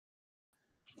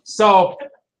So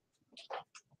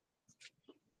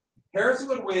Harrison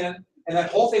would win, and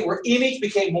that whole thing where image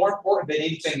became more important than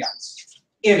anything else.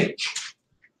 Image.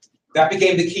 That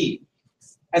became the key.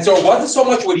 And so it wasn't so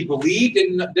much what he believed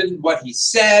in what he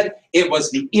said, it was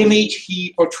the image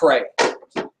he portrayed.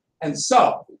 And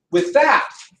so, with that,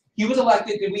 he was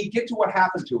elected. Did we get to what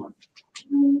happened to him?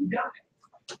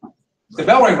 Yeah. The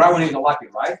bell rang right when he was elected,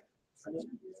 right?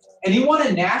 And he won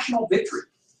a national victory.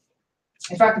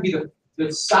 In fact,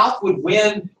 the South would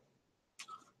win,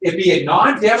 it'd be a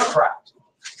non-Democrat,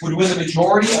 would win the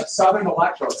majority of Southern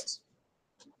electorates.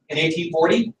 In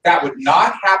 1840, that would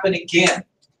not happen again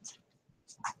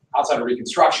outside of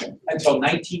Reconstruction until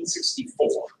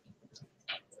 1964.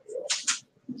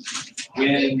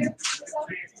 When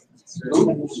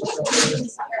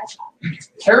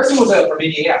Harrison was from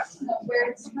Indiana.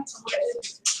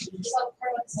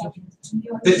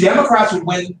 The Democrats would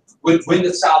win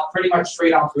the South pretty much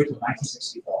straight on through to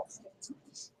 1964.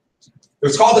 It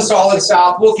was called the Solid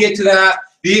South. We'll get to that.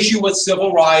 The issue was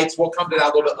civil rights. We'll come to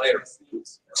that a little bit later.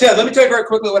 So yeah, let me tell you very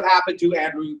quickly what happened to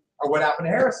Andrew, or what happened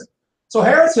to Harrison. So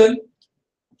Harrison,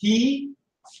 he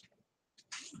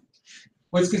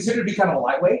was considered to be kind of a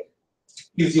lightweight.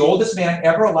 He was the oldest man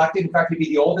ever elected. In fact, he'd be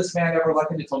the oldest man ever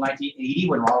elected until 1980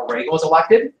 when Ronald Reagan was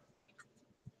elected.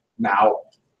 Now,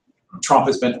 Trump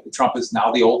is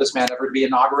now the oldest man ever to be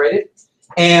inaugurated.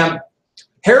 And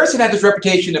Harrison had this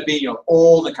reputation of being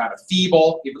old and kind of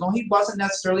feeble, even though he wasn't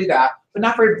necessarily that, but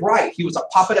not very bright. He was a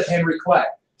puppet of Henry Clay.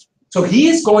 So he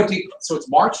is going to, so it's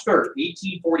March 3rd,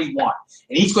 1841,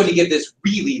 and he's going to give this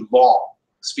really long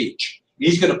speech.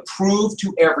 He's going to prove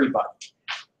to everybody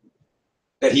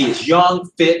that he is young,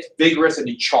 fit, vigorous, and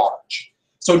in charge.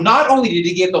 So not only did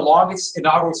he give the longest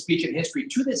inaugural speech in history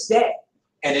to this day,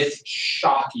 and it's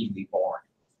shockingly boring.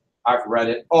 I've read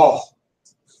it. Oh,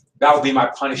 that would be my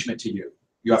punishment to you.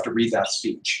 You have to read that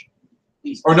speech.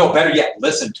 Or no, better yet,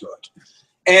 listen to it.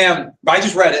 And I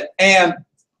just read it, and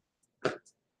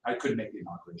I couldn't make the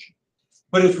inauguration.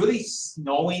 But it was really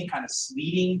snowing, kind of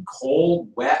sleeting,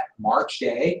 cold, wet March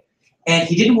day. And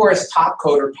he didn't wear his top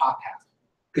coat or top hat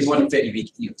because he wasn't fit,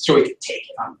 so he could take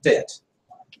it. I'm fit.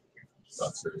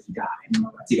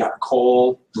 He got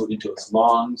cold, moved into his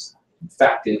lungs,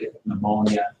 infected,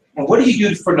 pneumonia. And what do you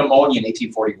do for pneumonia in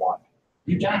 1841?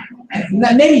 You die.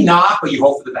 Maybe not, but you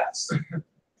hope for the best.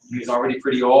 He was already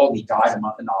pretty old. He died a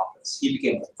month in office. He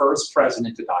became the first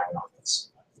president to die in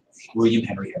office, William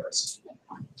Henry Harrison.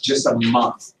 Just a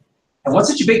month. And what's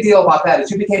such a big deal about that is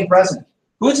who became president?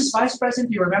 Who was his vice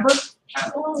president? Do you remember?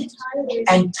 Oh, Tyler.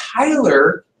 And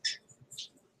Tyler,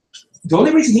 the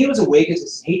only reason he was a Whig is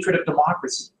his hatred of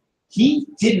democracy. He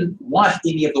didn't want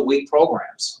any of the Whig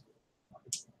programs.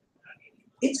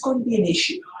 It's going to be an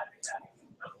issue.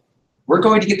 We're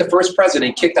going to get the first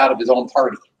president kicked out of his own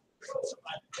party.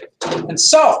 And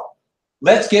so,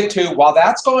 let's get to, while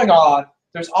that's going on,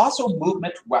 there's also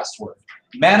movement westward.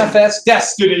 Manifest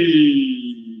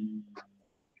Destiny.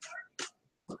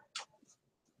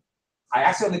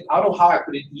 I don't know how I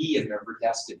put an E in there for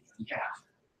destiny. Yeah.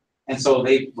 And so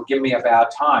they were giving me a bad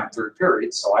time through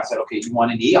periods. So I said, okay, you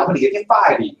want an E? I'm going to give you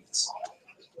 5 E's.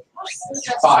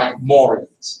 5 more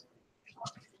E's.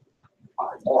 5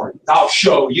 more E's. I'll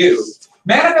show you.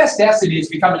 Manifest Destiny is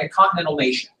becoming a continental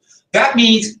nation. That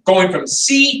means going from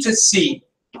sea to sea.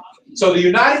 So the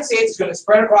United States is going to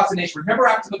spread across the nation. Remember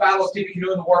after the Battle of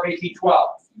Tippecanoe in the War of 1812,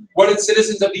 what did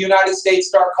citizens of the United States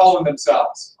start calling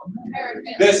themselves?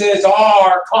 American. This is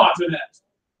our continent.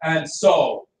 And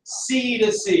so, sea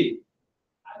to sea.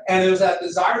 And there was that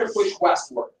desire to push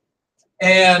westward.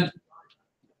 And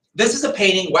this is a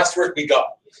painting, Westward We Go.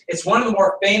 It's one of the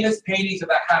more famous paintings of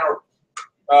that kind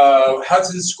of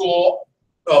Hudson School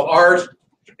of Art.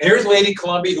 And here's Lady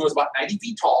Columbia, who was about 90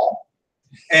 feet tall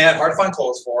and hard to find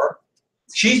clothes for her.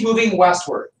 She's moving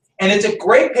westward. And it's a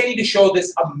great painting to show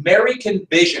this American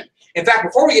vision. In fact,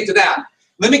 before we get to that,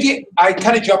 I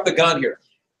kind of jumped the gun here.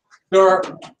 There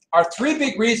are 3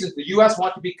 big reasons the U.S.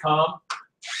 want to become,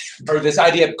 or this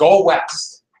idea of go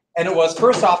west. And it was,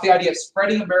 first off, the idea of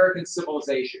spreading American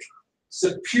civilization.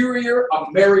 Superior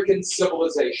American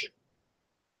civilization.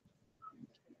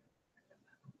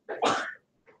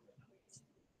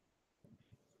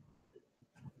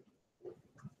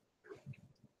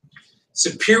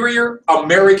 Superior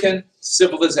American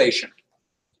civilization.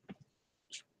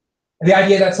 And the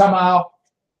idea that somehow,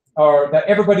 or that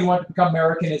everybody wants to become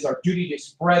American is our duty to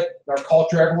spread our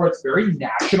culture everywhere. It's very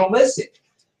nationalistic.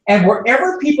 And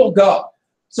wherever people go,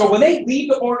 so when they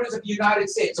leave the borders of the United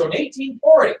States, so in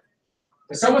 1840,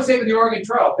 the Someone Saving the Oregon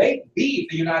Trail, they leave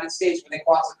the United States when they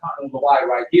cross the Continental Divide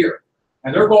right here.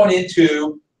 And they're going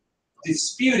into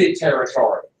disputed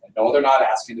territory. No, they're not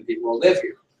asking the people who live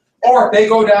here. Or if they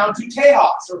go down to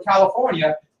Tejas or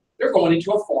California, they're going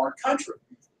into a foreign country.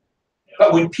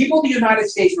 But when people in the United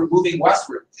States were moving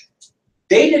westward,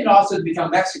 they didn't also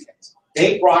become Mexicans.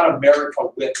 They brought America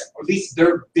with them, or at least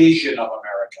their vision of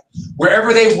America.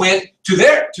 Wherever they went, to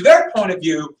their point of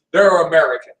view, they're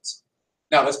Americans.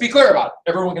 Now, let's be clear about it.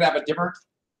 Everyone can have a different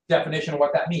definition of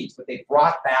what that means, but they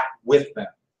brought that with them.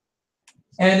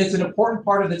 And it's an important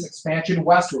part of this expansion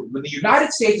westward. When the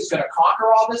United States is going to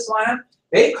conquer all this land,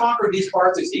 they conquered these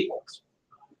parts as equals.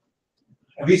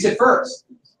 And we said first,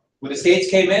 when the states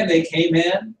came in, they came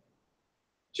in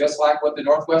just like what the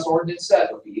Northwest Ordinance said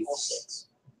with the equal states.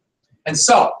 And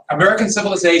so, American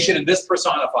civilization, and this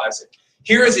personifies it.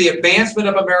 Here is the advancement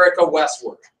of America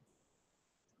westward.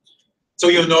 So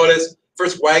you'll notice,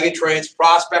 first wagon trains,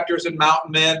 prospectors and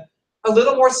mountain men, a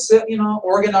little more,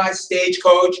 organized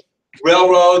stagecoach,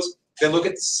 railroads, then look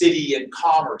at the city and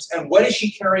commerce. And what is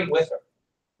she carrying with her?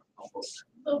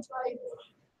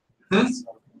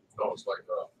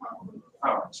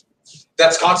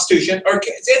 That's Constitution. Or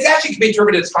it actually can be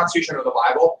interpreted as Constitution or the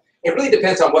Bible. It really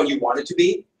depends on what you want it to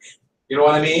be. You know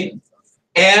what I mean?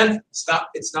 And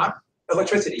it's not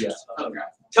electricity yet.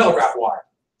 Telegraph wire.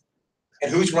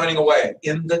 And who's running away?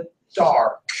 In the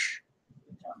dark.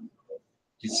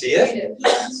 You see it?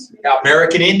 Now,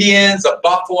 American Indians, the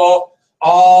buffalo,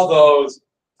 all those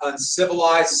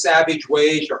uncivilized, savage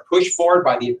ways are pushed forward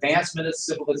by the advancement of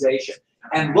civilization.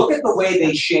 And look at the way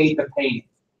they shade the painting.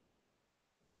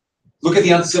 Look at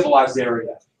the uncivilized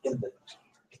area. In the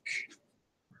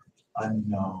dark.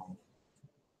 Unknown.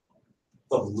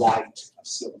 The light of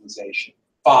civilization.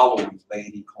 Following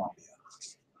Lady Columbia.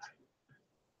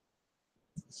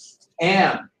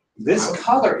 And this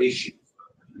color issue,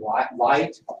 light,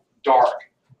 dark,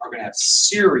 are going to have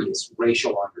serious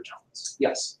racial undertones.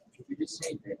 Yes? You just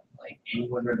say that, like,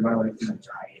 anyone would run away from a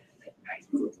giant at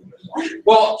night.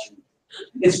 Well,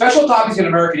 in Special Topics in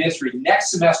American History,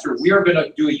 next semester we are going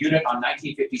to do a unit on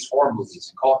 1950s horror movies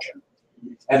and culture.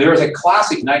 And there is a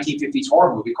classic 1950s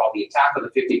horror movie called The Attack of the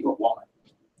 50-Foot Woman.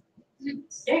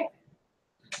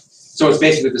 So it's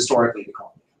basically the story of Lady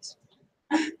Columbia.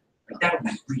 That would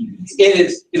be really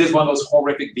It is one of those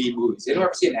horrific B movies. Anyone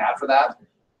ever see an ad for that?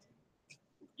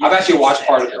 I've actually watched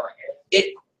part of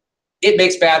it. It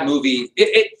makes bad movies.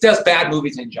 It does bad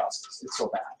movies injustice. It's so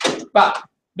bad. But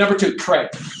number 2, trade.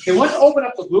 They want to open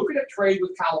up the lucrative trade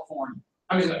with California.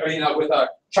 With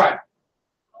China.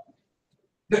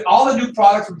 All the new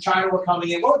products from China were coming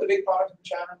in. What were the big products from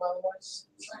China, by the way?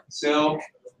 Silk,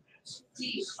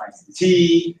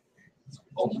 tea.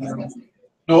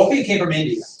 No, opium came from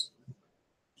India.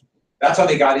 That's how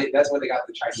they got it. That's why they got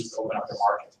the Chinese to open up their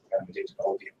market. They got addicted to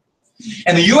opium.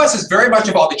 And the U.S. is very much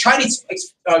involved. The Chinese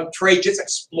trade just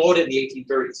exploded in the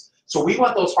 1830s. So we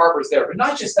want those harbors there. But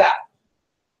not just that.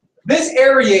 This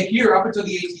area here, up until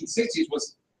the 1860s,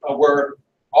 was where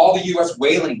all the U.S.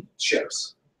 whaling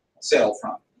ships sailed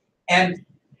from. And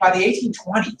by the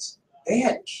 1820s, they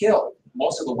had killed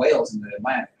most of the whales in the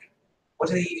Atlantic. What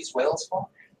do they use whales for?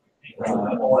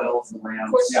 oils and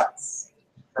lamps. Yeah.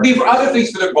 These were other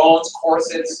things for their bones,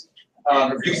 corsets.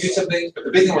 You could do some things, but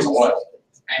the big thing was oil.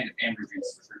 And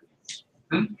reviews for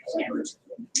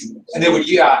And they would,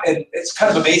 and it's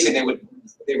kind of amazing. They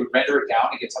would render it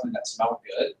down to get something that smelled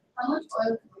good. How much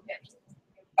oil can we get?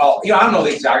 Oh, I don't know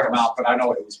the exact amount, but I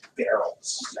know it was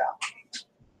barrels.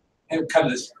 Yeah. And kind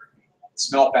of this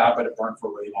smelled bad, but it burned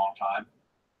for a really long time.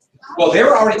 Well, they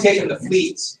were already taking the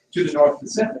fleets to the North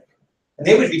Pacific, and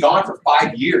they would be gone for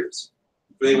 5 years.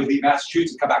 They would leave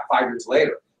Massachusetts and come back 5 years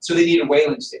later. So they needed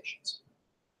whaling stations.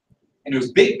 And it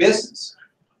was big business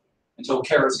until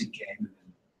kerosene came, and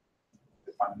then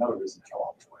they found another reason to kill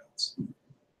all the whales,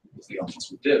 which the owners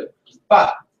would do.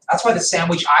 But that's why the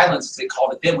Sandwich Islands, as they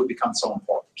called it then, would become so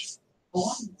important.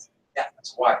 Yeah,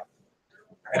 that's why.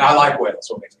 And I like whales,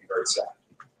 so it makes me very sad.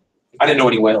 I didn't know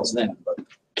any whales then, but.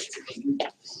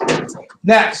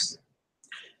 Next.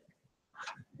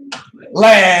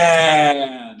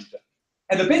 Land.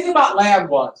 And the big thing about land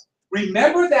was,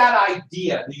 remember that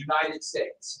idea in the United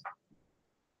States.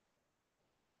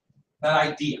 That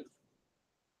idea.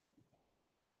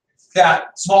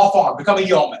 That small farm, become a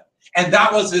yeoman. And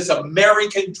that was this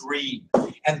American dream.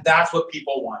 And that's what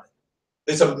people wanted.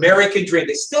 This American dream.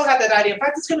 They still had that idea. In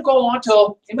fact, it's going to go on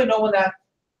till, anybody know when that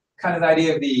kind of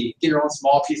idea of the get your own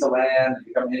small piece of land and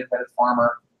become an independent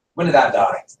farmer, when did that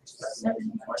die?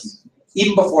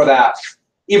 Even before that,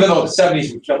 even though the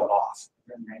 70s would kill it off.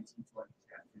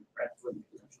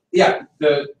 Yeah,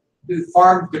 the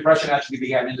farm depression actually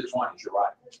began in the 20s, you're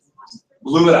right.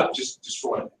 Blew it up, just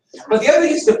destroyed it. But the other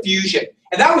thing is diffusion.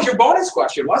 And that was your bonus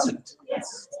question, wasn't it?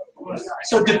 Yes.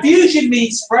 So diffusion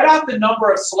means spread out the number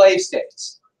of slave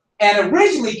states. And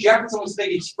originally Jefferson was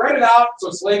thinking spread it out so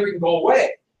slavery can go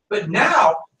away. But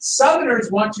now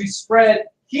Southerners want to spread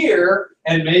here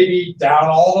and maybe down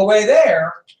all the way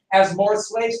there as more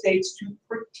slave states to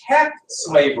protect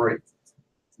slavery.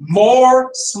 More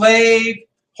slave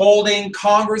holding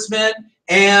congressmen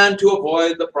and to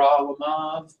avoid the problem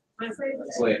of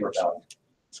slave rebellion.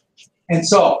 And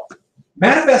so,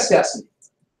 Manifest Destiny,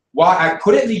 why I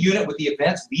put it in the unit with the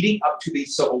events leading up to the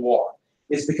Civil War,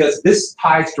 is because this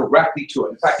ties directly to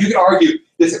it. In fact, you could argue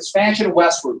this expansion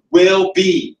westward will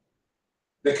be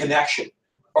the connection,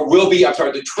 or will be, I'm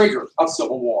sorry, the trigger of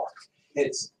Civil War.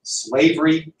 It's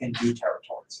slavery in new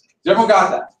territories. Has everyone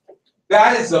got that?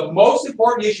 That is the most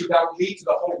important issue that will lead to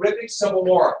the horrific Civil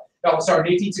War that will start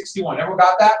in 1861. Everyone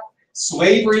got that?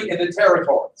 Slavery in the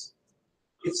territories.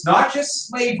 It's not just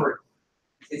slavery.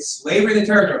 It's slavery in the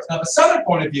territories. Now, the Southern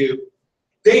point of view,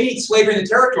 they need slavery in the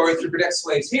territories to protect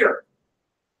slaves here.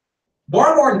 More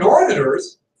and more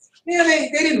Northerners, yeah, they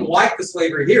didn't like the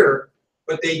slavery here,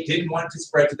 but they didn't want it to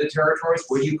spread to the territories.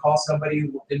 What do you call somebody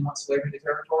who didn't want slavery in the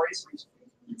territories?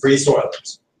 Free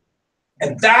Soilers.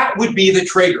 And that would be the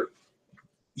trigger.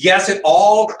 Yes, it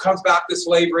all comes back to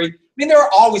slavery. I mean, there are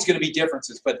always going to be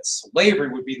differences, but slavery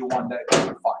would be the one that we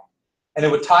would find. And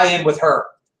it would tie in with her.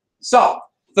 So,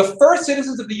 the first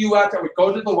citizens of the U.S. that would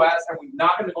go to the West, and we're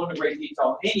not going to go into great detail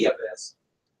on any of this,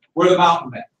 were the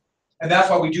mountain men. And that's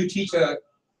why we do teach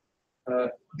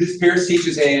this Pierce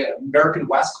teaches a American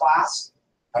West class.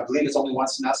 I believe it's only one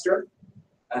semester.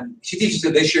 And she teaches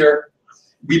it this year.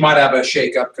 We might have a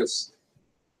shake-up because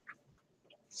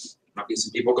might be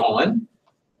some people going,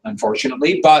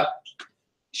 unfortunately. But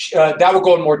that will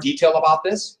go in more detail about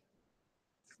this.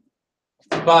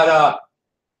 But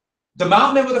the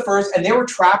mountain men were the first, and they were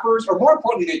trappers, or more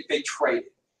importantly, they traded.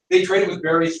 They traded with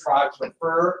various tribes for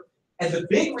fur. And the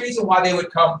big reason why they would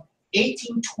come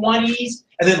 1820s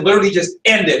and then literally just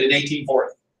ended in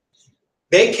 1840.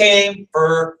 They came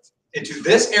into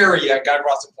this area, got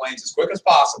across the plains as quick as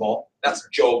possible. That's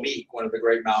Joe Meek, one of the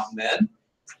great mountain men.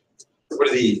 What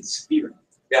are these? Beaver.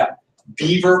 Yeah,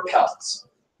 beaver pelts.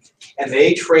 And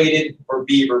they traded for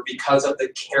beaver because of the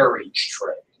carriage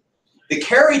trade. The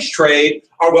carriage trade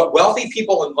are what wealthy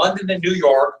people in London and New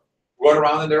York rode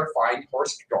around in their fine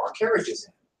horse-drawn carriages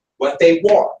in, what they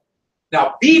wore.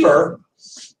 Now, beaver,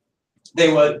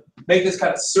 they would make this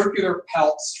kind of circular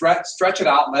pelt, stretch it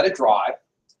out, and let it dry,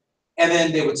 and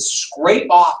then they would scrape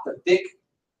off the thick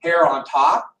hair on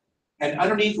top, and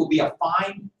underneath will be a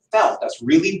fine felt that's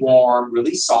really warm,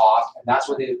 really soft, and that's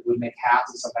what they would make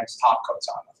hats and sometimes top coats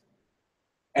out of.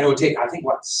 And it would take, I think,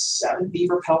 what, 7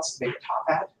 beaver pelts to make a top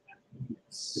hat?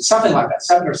 It's something like that,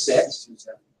 7 or 6.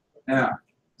 Yeah.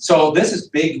 So this is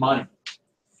big money.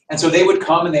 And so they would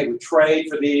come and they would trade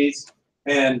for these,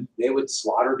 and they would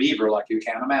slaughter beaver like you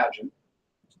can't imagine,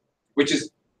 which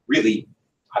is really,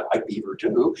 I like beaver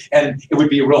too. And it would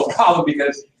be a real problem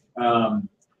because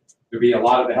there'd be a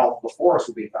lot of the health of the forest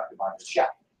would be affected by the check.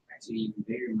 Actually, even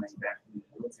bigger money back in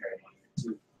the military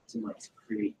to like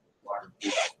create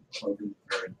waterproof clothing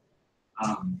for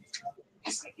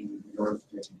just like in the North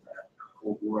during the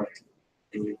Cold War,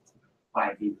 they would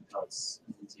buy beaver pelts.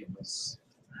 It was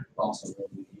also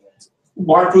really good.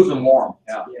 Waterproof and warm,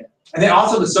 yeah. Yeah. And then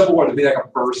also the Civil War, there'd be like a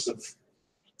burst of,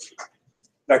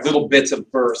 like little bits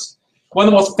of burst. One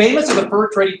of the most famous of the fur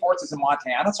trading ports is in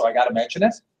Montana, so I got to mention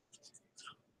it.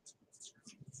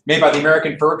 Made by the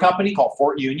American Fur Company called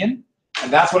Fort Union.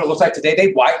 And that's what it looks like today.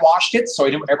 They whitewashed it so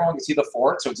everyone could see the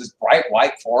fort. So it's this bright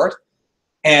white fort.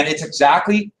 And it's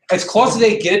exactly, as close as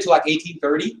they get it to like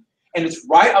 1830. And it's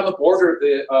right on the border of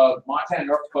the Montana and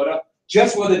North Dakota,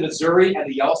 just where the Missouri and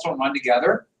the Yellowstone run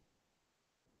together.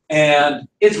 And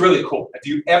it's really cool. If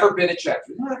you've ever been to Czech,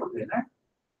 you've never been there,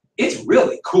 it's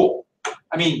really cool.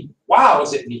 I mean, wow,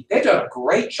 is it neat? They've done a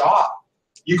great job.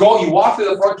 You walk through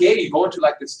the front gate, and you go into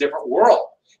like this different world.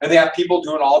 And they have people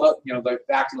doing all the, they're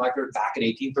acting like they're back in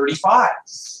 1835.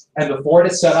 And the fort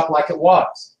is set up like it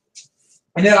was.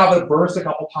 And then I've burst a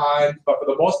couple times, but for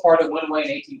the most part, it went away in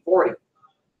 1840.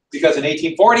 Because in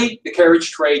 1840, the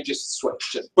carriage trade just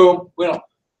switched. Just boom, we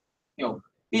don't,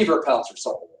 beaver pelts are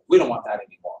sold. We don't want that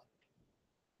anymore.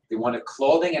 They wanted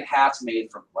clothing and hats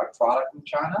made from what product from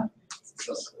China?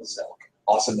 Silk.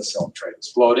 Also, the silk trade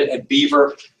exploded, and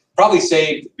beaver probably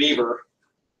saved beaver.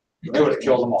 They would have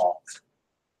killed them all.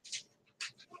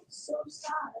 So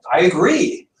sad. I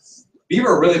agree. Beaver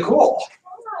are really cool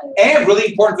and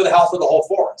really important for the health of the whole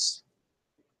forest.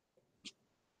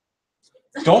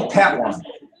 Don't pet one.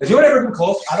 Has anyone ever been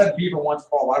close? I had a beaver once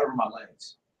crawl right over my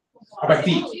legs, or my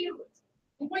feet.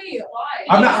 Wait, why?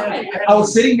 I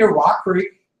was sitting near Rock Creek,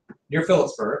 near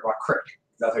Phillipsburg, or Crick.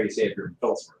 That's how you say it if you're in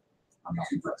Phillipsburg. I'm not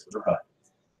from Phillipsburg, but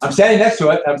I'm standing next to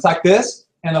it, and it's like this,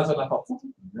 and I was like, oh,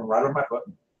 right over my foot.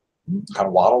 Kind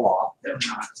of waddle along. They're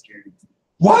not scary.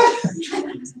 What?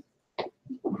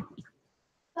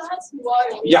 That's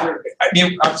wild. Yeah, I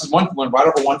mean, I was one right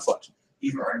over 1 foot.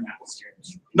 People are not scared.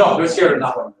 No, they're scared of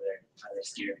nothing. They're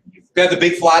scared of you. They had the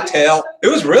big flat tail. It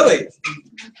was really.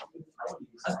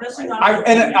 Especially not.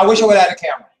 I wish I would have had a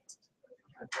camera.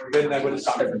 Then I would have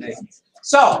stopped it for days.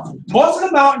 So most of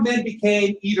the mountain men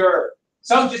became either,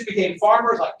 some just became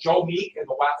farmers like Joe Meek in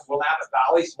the Willamette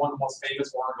Valley, he's one of the most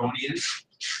famous Oregonians.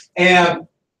 And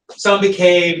some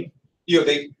became,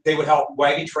 they would help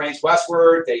wagon trains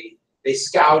westward. They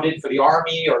scouted for the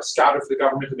army or scouted for the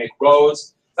government to make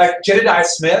roads. Like Jedediah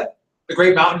Smith, the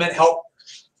great mountain man, helped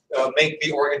make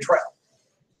the Oregon Trail,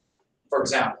 for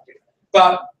example.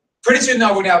 But pretty soon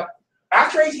now,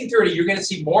 after 1830, you're going to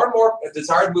see more and more a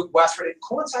desire to move westward. It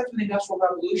coincides with the Industrial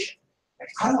Revolution. Like,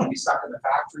 I don't want to be stuck in the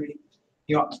factory.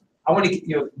 I want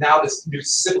to, now this new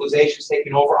civilization is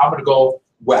taking over. I'm going to go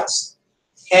west.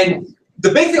 And the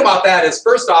big thing about that is,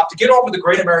 first off, to get over the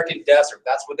Great American Desert,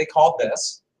 that's what they called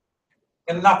this,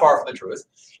 and not far from the truth.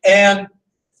 And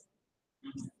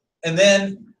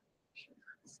then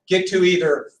get to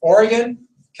either Oregon,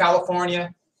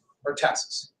 California, or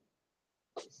Texas.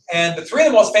 And the three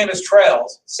of the most famous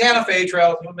trails, Santa Fe Trail,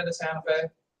 have you been to Santa Fe?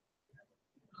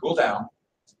 Cool town.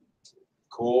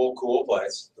 Cool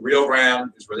place. The Rio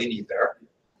Grande is really neat there.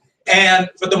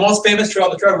 But the most famous trail,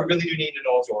 the trail we really do need to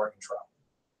know is the Oregon Trail.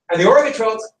 And the Oregon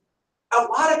Trail, a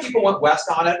lot of people went west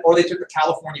on it, or they took the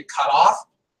California cutoff.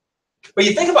 But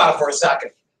you think about it for a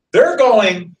second. They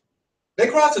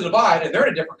crossed the divide, and they're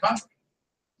in a different country.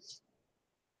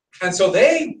 And so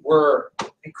they were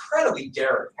incredibly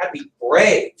daring, had to be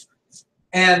brave.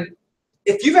 And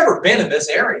if you've ever been in this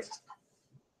area,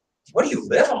 what do you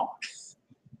live on?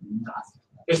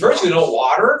 There's virtually no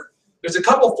water. There's a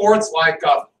couple forts like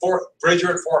Fort Bridger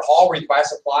and Fort Hall where you buy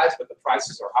supplies, but the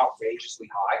prices are outrageously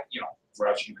high, where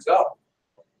else you can go.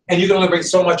 And you can only bring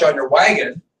so much on your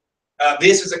wagon.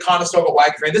 This is a Conestoga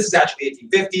wagon train. This is actually the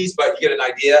 1850s, but you get an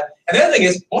idea. And the other thing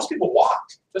is, most people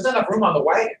walked. There's not enough room on the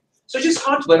wagon. So just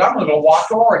contemplate, I'm going to go walk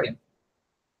to Oregon.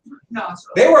 No,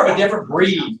 They were of a different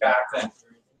breed back then.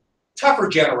 Tougher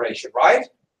generation, right?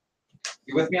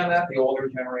 You with me on that? The older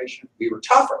generation? We were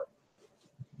tougher.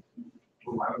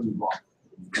 why would we walk?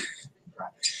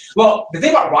 Well, the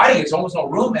thing about riding is there's almost no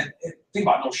room, and think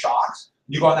about no shocks.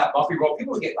 You go on that bumpy road,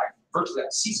 people would get like virtually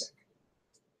seasick,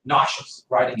 nauseous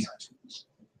riding it.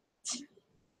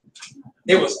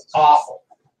 It was awful.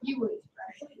 You would.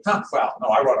 Huh, well, no,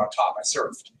 I rode on top. I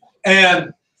surfed,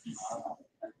 but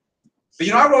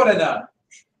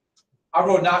I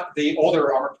rode not the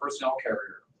older armored personnel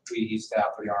carrier we used to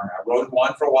have for the Army. I rode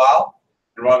one for a while,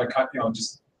 and rode the country. I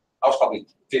was probably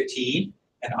 15,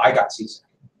 and I got seasick.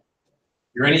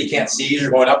 You're in it, you can't see, you're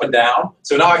going up and down.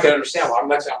 So now I can understand why I'm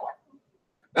like,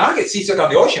 now I get seasick on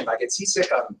the ocean, but I get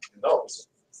seasick on those.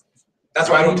 That's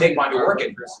why I don't take mine to work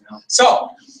anymore. So,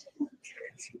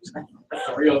 That's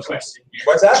a real question.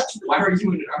 what's that? Why are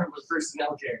you in an armored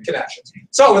personnel carrier? Connections.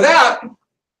 So with that,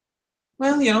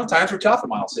 well, times were tough in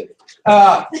Miles City.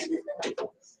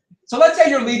 So let's say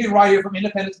you're leaving right here from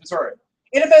Independence, Missouri.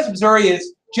 Independence, Missouri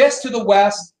is just to the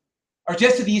west, or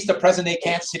just to the east of present-day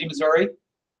Kansas City, Missouri.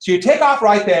 So you take off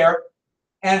right there,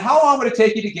 and how long would it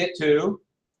take you to get to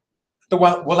the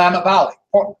Willamette Valley?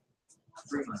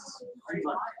 3 months. 3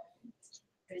 months.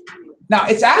 Now,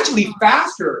 it's actually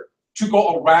faster to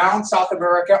go around South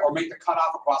America or make the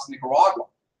cutoff across Nicaragua,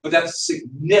 but that's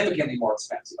significantly more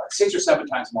expensive, like 6 or 7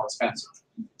 times more expensive.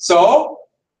 So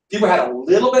people had a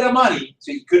little bit of money,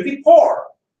 so you could be poor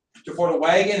to afford a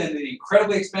wagon and the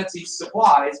incredibly expensive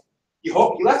supplies. You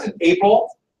left in April.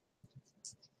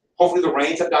 Hopefully the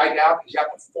rains have died down because you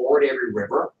have to ford every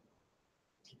river.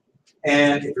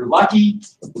 And if you're lucky,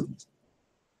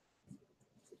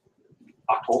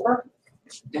 October.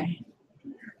 Dang.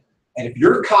 And if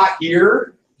you're caught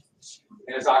here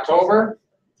and it's October,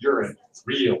 you're in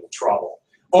real trouble.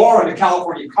 Or in the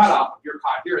California cutoff, if you're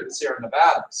caught here in the Sierra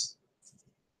Nevadas,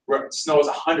 where it snows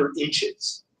 100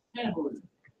 inches.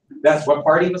 That's what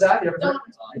party was that?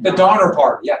 The Donner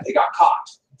Party. Yeah, they got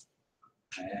caught.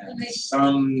 And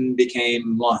some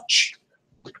became lunch.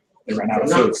 They ran out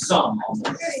of food. Not some.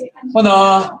 Well,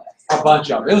 no, a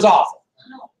bunch of it. It was awful.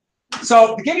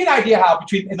 So to give you an idea how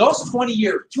in those 20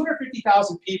 years,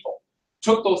 250,000 people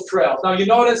took those trails. Now you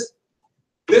notice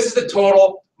this is the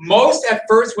total. Most at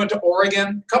first went to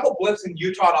Oregon. A couple blips in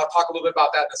Utah, and I'll talk a little bit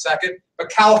about that in a second. But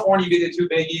California did the two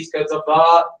biggies because of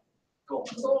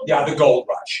the gold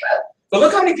rush. But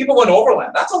look how many people went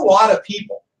overland. That's a lot of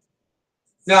people.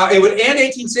 Now, it would end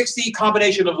 1860,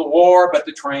 combination of the war, but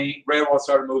the railroad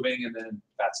started moving, and then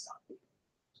that's done.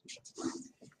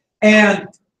 And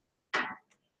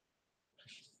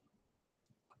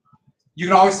you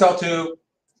can always tell, too,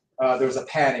 there was a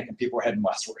panic and people were heading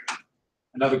westward.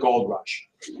 Another gold rush.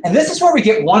 And this is where we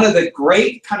get one of the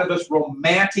great kind of this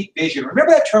romantic vision.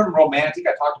 Remember that term romantic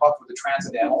I talked about for the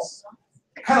transcendentals?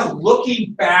 Kind of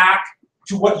looking back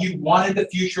to what you wanted the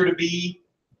future to be.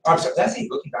 Oh, I'm sorry, did I say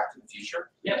looking back to the future?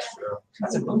 Yes.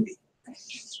 That's a movie.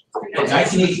 From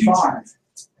 1985.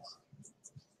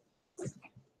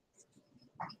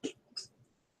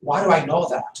 Why do I know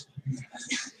that?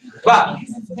 But,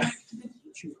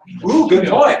 ooh, good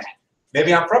point.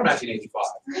 Maybe I'm from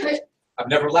 1985. I've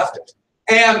never left it.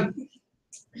 And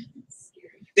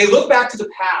they look back to the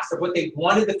past of what they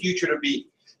wanted the future to be.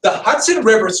 The Hudson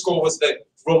River School was the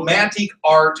romantic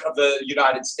art of the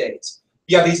United States.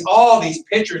 You have all these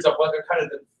pictures of what they're kind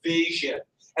of the vision.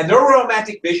 And their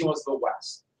romantic vision was the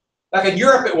West. Like in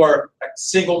Europe, it were like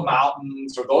single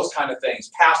mountains or those kind of things,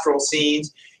 pastoral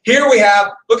scenes. Here we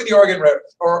have, look at the Oregon River,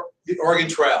 or the Oregon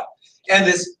Trail, and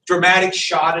this dramatic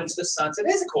shot into the sunset.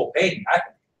 It is a cool painting, I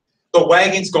think. The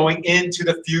wagons going into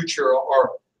the future,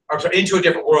 or sorry, into a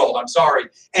different world, I'm sorry.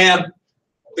 And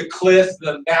the cliff,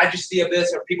 the majesty of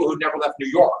this, are people who never left New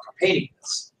York are painting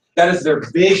this. That is their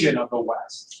vision of the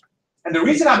West. And the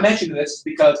reason I mention this is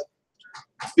because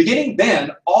beginning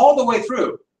then, all the way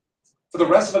through, for the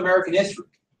rest of American history,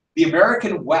 the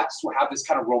American West will have this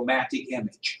kind of romantic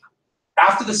image.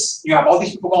 After this, you have all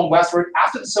these people going westward.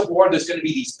 After the Civil War, there's going to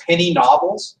be these penny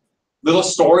novels, little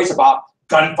stories about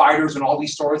gunfighters, and all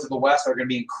these stories of the West are going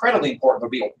to be incredibly important.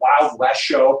 There'll be a Wild West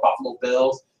show, Buffalo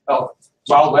Bills,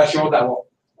 Wild West show that will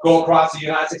go across the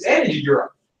United States and into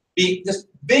Europe. This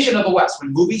vision of the West.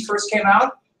 When movies first came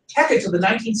out, heck, until the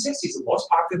 1960s, the most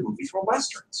popular movies were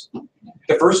Westerns.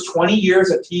 The first 20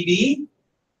 years of TV,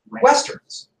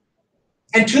 Westerns.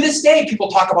 And to this day, people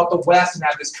talk about the West and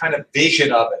have this kind of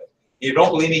vision of it. If you don't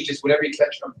believe me, just whatever you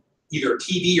catch from either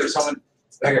TV or someone,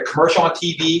 like a commercial on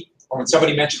TV, or when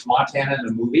somebody mentions Montana in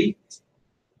a movie,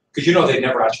 because you know they've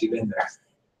never actually been there.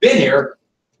 Been here,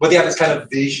 but they have this kind of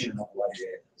vision of what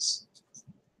it is.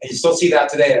 And you still see that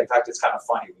today. In fact, it's kind of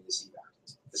funny when you see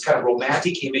that. This kind of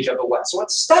romantic image of the West. So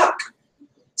it's stuck.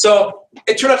 So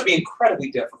it turned out to be incredibly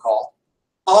difficult.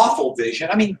 Awful vision.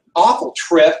 I mean, awful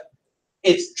trip.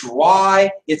 It's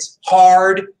dry. It's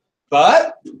hard.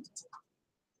 But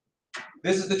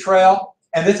this is the trail.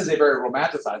 And this is a very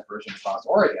romanticized version across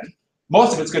Oregon.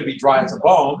 Most of it's going to be dry as a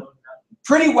bone.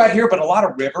 Pretty wet here, but a lot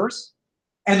of rivers.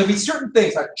 And there'll be certain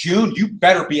things like June, you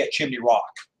better be at Chimney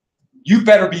Rock. You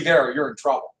better be there or you're in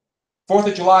trouble. 4th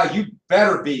of July, you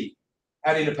better be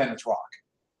at Independence Rock.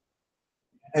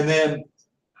 And then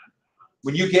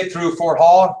when you get through Fort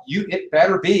Hall, it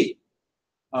better be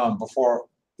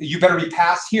you better be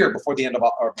past here before the end of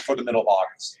or before the middle of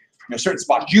August. You know, certain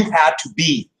spots you had to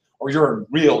be, or you're in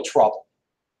real trouble.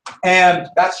 And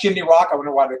that's Chimney Rock. I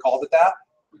wonder why they called it that.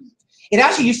 It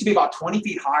actually used to be about 20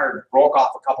 feet higher and it broke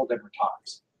off a couple different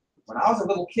times. When I was a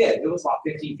little kid, it was about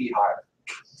 15 feet higher.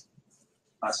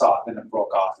 I saw it, then it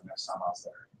broke off the next time I was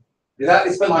there.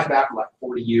 It's been like that for like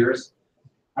 40 years.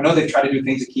 I know they've tried to do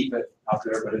things to keep it out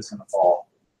there, but it's going to fall.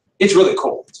 It's really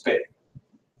cool. It's big.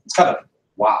 It's kind of,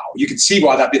 wow. You can see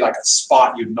why that'd be like a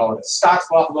spot you'd notice. Stocks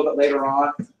go up a little bit later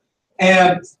on.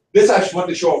 And this actually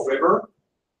wanted to show a river.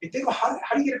 You think, well, how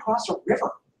do you get across a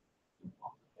river?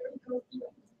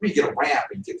 You get a ramp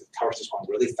and get the cars just going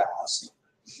really fast.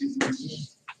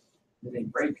 They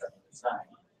break on the side.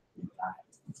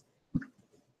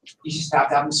 You just have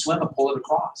to have them swim and pull it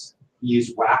across.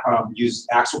 Use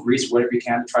axle grease, whatever you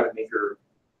can, to try to make your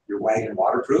wagon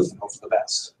waterproof and hope for the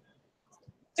best.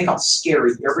 Think how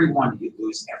scary every one you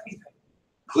lose everything,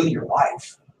 including your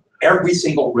life. Every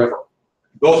single river.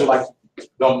 Those are like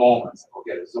the moments.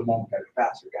 Okay, this is the moment. Gotta get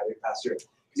faster. Gotta get faster.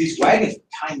 These wagons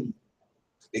are tiny.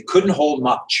 They couldn't hold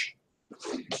much.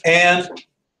 And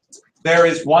there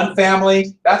is one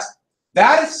family. That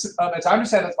is, as I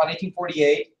understand, that's about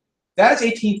 1848. That is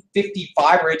 1855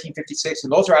 or 1856,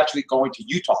 and those are actually going to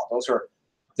Utah. Those are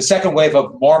the second wave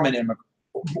of Mormon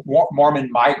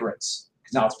migrants,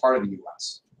 because now it's part of the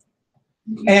U.S.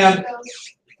 And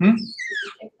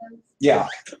yeah,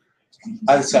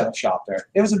 I had to set up shop there.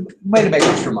 It was a way to make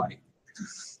extra money.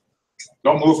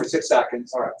 Don't move for 6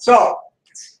 seconds. All right. So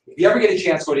if you ever get a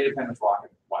chance to go to Independence Rock in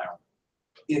Wyoming,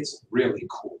 it's really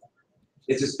cool.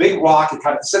 It's this big rock. It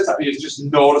kind of sits up. It's just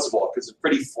noticeable because it's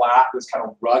pretty flat. It's kind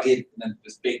of rugged, and then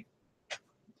this big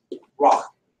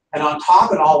rock. And on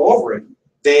top and all over it,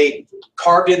 they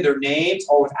carved in their names,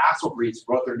 or with axle grease,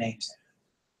 wrote their names in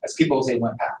as people as they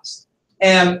went past.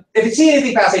 And if you see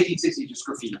anything past 1860, just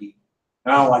graffiti.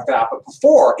 And I don't like that. But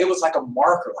before, it was like a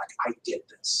marker, like I did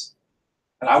this.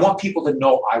 And I want people to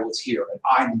know I was here and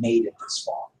I made it this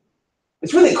far.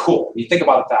 It's really cool. You think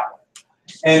about it that way.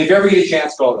 And if you ever get a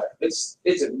chance, go there. It's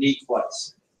a neat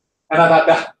place. And I thought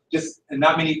that just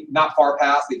not far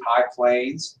past the high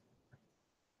plains,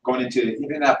 going into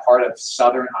even that part of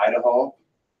southern Idaho.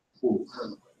 Ooh.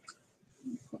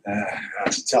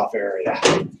 That's a tough area.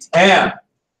 And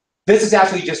this is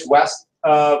actually just west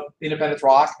of Independence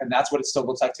Rock, and that's what it still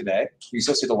looks like today. You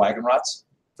still see the wagon ruts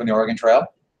from the Oregon Trail.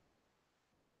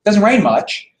 It doesn't rain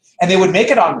much, and they would make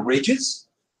it on ridges.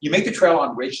 You make the trail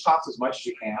on ridge tops as much as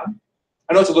you can.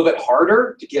 I know it's a little bit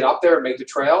harder to get up there and make the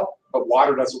trail, but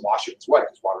water doesn't wash it its way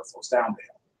because water flows down the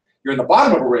hill. You're in the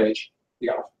bottom of a ridge, you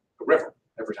got a river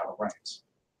every time it rains.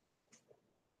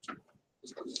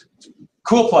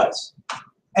 Cool place.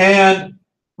 And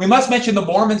we must mention the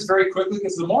Mormons very quickly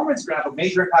because the Mormons are going to have a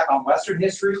major impact on Western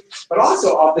history, but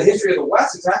also of the history of the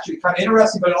West. It's actually kind of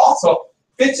interesting, but it also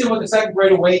fits in with the Second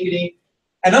Great Awakening.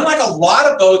 And unlike a lot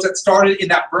of those that started in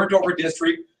that burnt over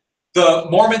district, the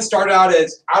Mormons started out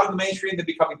as out of the mainstream, then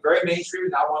becoming very mainstream,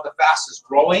 and now one of the fastest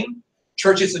growing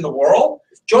churches in the world.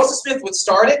 Joseph Smith would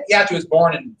start it. He actually was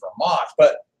born in Vermont,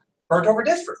 but burnt over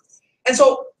district. And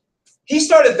so he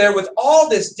started there with all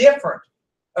this different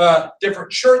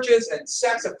churches and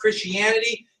sects of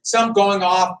Christianity, some going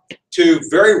off to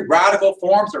very radical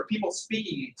forms. There are people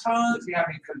speaking in tongues, we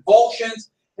having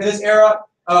convulsions in this era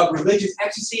of religious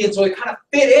ecstasy, and so it kind of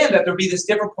fit in that there'd be this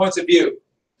different points of view.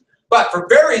 But for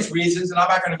various reasons, and I'm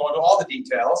not going to go into all the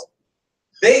details,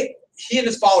 he and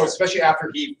his followers, especially after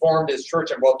he formed his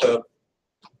church and wrote the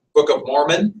Book of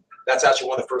Mormon, that's actually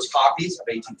one of the first copies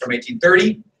from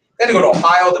 1830. Then to go to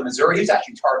Ohio, then Missouri. He was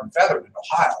actually tarred and feathered in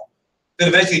Ohio. Then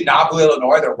eventually Nauvoo,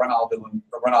 Illinois, they're run out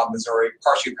of Missouri,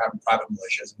 partially private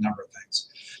militias, a number of things.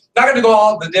 Not going to go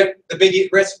all the big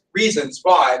reasons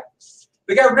why.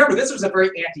 But you got to remember, this was a very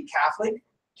anti-Catholic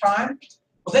time.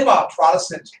 Well, think about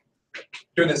Protestant,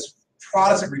 during this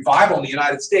Protestant revival in the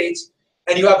United States,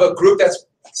 and you have a group that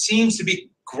seems to be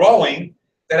growing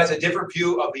that has a different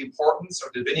view of the importance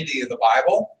or divinity of the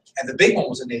Bible, and the big one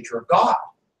was the nature of God.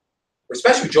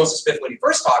 Especially with Joseph Smith, when he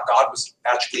first taught, God was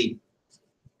actually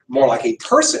more like a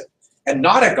person and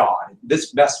not a God.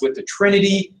 This messed with the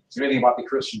Trinity. If you know anything about the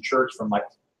Christian church from like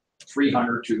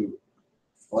 300 to,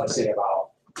 let's say,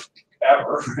 about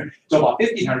ever, so about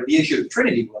 1500, the issue of the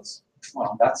Trinity was,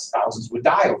 well, that's thousands would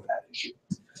die over that issue.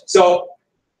 So,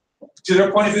 to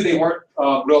their point of view, they weren't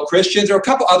real Christians. There were a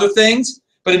couple other things,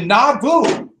 but in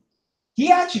Nauvoo,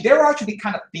 they were actually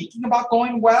kind of thinking about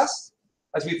going west,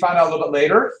 as we found out a little bit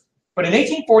later. But in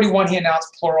 1841, he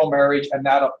announced plural marriage, and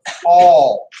that of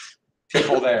all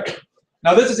people there.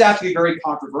 Now, this is actually very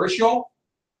controversial.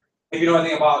 If you know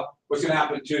anything about what's going to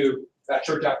happen to that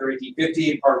church after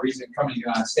 1850, part of the reason coming to the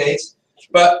United States.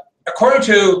 But according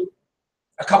to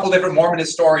a couple different Mormon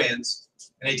historians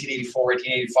in 1884,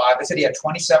 1885, they said he had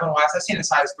 27 wives. I've seen as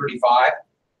high as 35.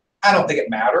 I don't think it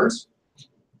matters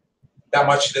that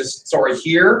much, this story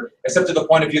here, except to the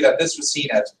point of view that this was seen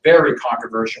as very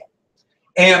controversial.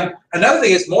 And another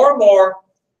thing is more and more,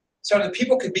 so that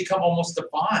people could become almost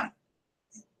divine.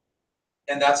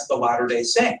 And that's the Latter-day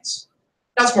Saints.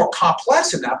 That's more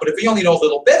complex than that, but if we only know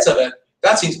little bits of it,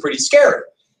 that seems pretty scary.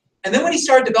 And then when he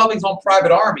started developing his own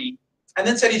private army, and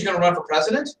then said he's going to run for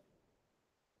president,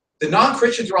 the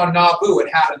non-Christians around Nauvoo had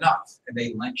had enough, and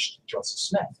they lynched Joseph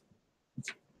Smith.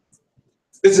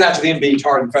 This is actually him being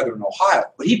tarred and feathered in Ohio,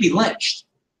 but he'd be lynched.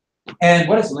 And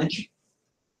what is lynching?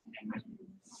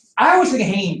 I always think of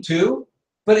hanging too,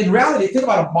 but in reality, think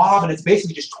about a mob, and it's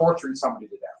basically just torturing somebody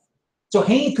to death. So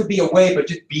hanging could be a way, but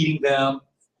just beating them,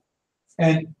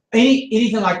 and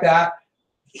anything like that.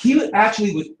 He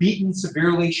actually was beaten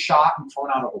severely, shot, and thrown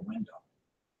out of a window.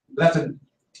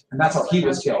 And that's how he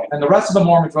was killed. And the rest of the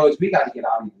Mormons wrote, we got to get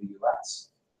out of the U.S.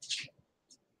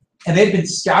 And they'd been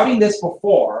scouting this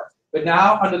before, but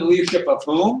now under the leadership of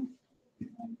whom?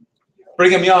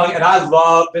 Brigham Young. And I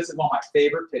love, this is one of my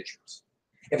favorite pictures.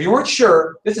 If you weren't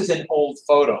sure, this is an old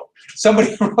photo.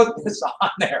 Somebody wrote this on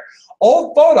there.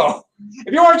 Old photo.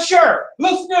 If you weren't sure,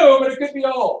 looks new, but it could be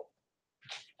old.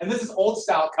 And this is old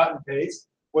style cut and paste,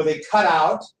 where they cut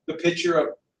out the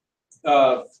picture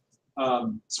of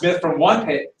Smith from one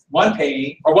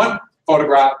painting or one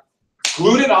photograph,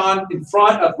 glued it on in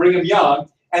front of Brigham Young,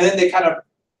 and then they kind of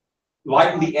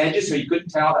lightened the edges so you couldn't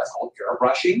tell. That's called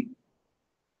airbrushing.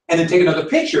 And then take another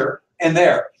picture, and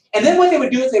there. And then what they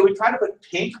would do is they would try to put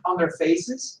pink on their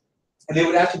faces, and they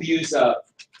would actually use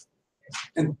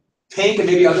and pink and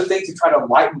maybe other things to try to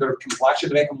lighten their complexion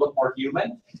to make them look more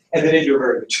human. And they didn't do a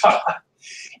very good job.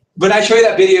 when I show you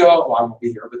that video, well, I won't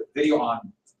be here, but the video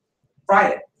on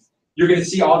Friday, you're going to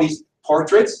see all these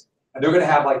portraits, and they're going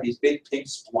to have like these big pink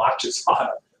splotches on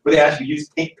them, where they actually use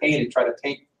pink paint and try to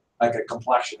paint like a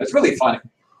complexion. It's really funny.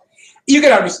 You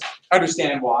can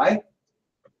understand why.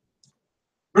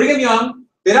 Brigham Young,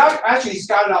 they'd actually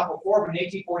scouted out before, but in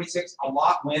 1846, a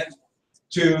lot went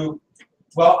to,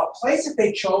 well, a place that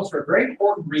they chose for a very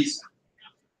important reason.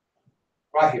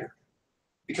 Right here.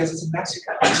 Because it's in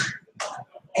Mexico.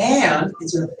 And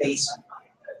it's in a basin.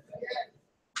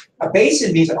 A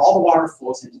basin means that all the water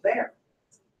flows into there.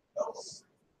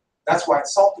 That's why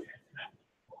it's salty.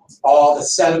 All the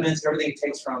sediments, everything it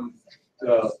takes from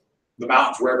the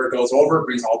mountains, wherever it goes over, it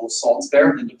brings all those salts there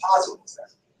and then deposits there.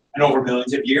 And over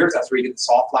millions of years, that's where you get the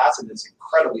salt flats, and it's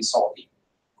incredibly salty.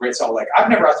 Great salt lake. I've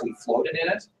never actually floated in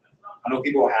it. I know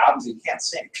people have, and you can't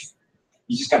sink.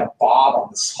 You just kind of bob on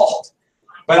the salt.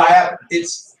 But I have,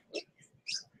 it's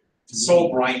so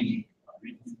briny.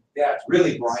 Yeah, it's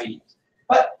really briny.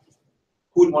 But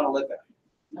who would want to live there?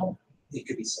 No, it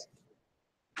could be safe.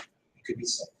 It could be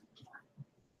safe.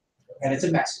 And it's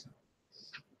in Mexico.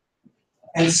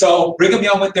 And so Brigham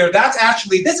Young went there. That's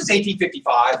actually, this is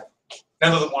 1855.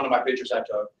 Another one of my pictures I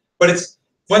took. But it's,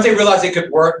 once they realized they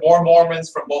could work, more Mormons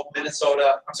from both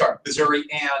Missouri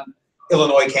and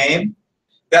Illinois came.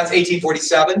 That's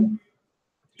 1847.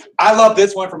 I love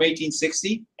this one from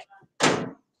 1860.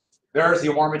 There's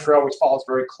the Mormon Trail, which follows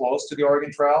very close to the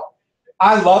Oregon Trail.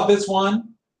 I love this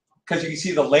one because you can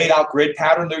see the laid out grid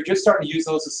pattern. They're just starting to use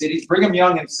those as cities. Brigham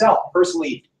Young himself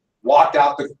personally walked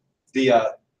out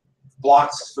the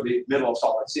blocks for the middle of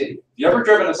Salt Lake City. If you ever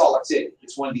driven to Salt Lake City,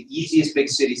 it's one of the easiest big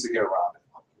cities to get around.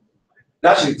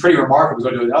 It's actually pretty remarkable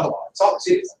to go to another one. Salt Lake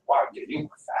City is like, wow, you're getting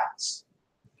more fast.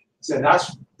 So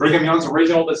that's Brigham Young's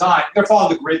original design. They're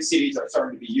following the grid cities that are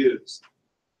starting to be used.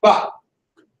 But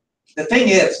the thing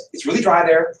is, it's really dry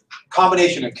there.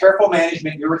 Combination of careful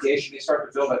management, irrigation, they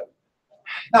start to build it.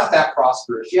 Not that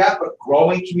prosperous yet, but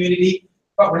growing community.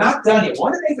 But we're not done yet.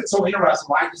 One of the things that's so interesting,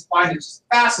 I just find it just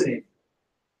fascinating.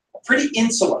 A pretty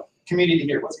insular community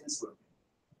here. What's insular?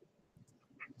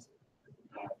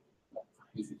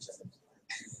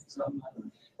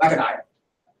 Like an island.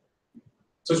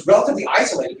 So it's relatively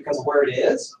isolated because of where it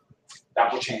is.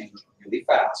 That will change really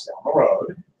fast down the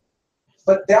road.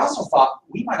 But they also thought,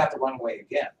 we might have to run away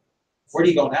again. Where do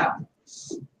you go now?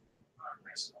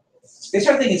 They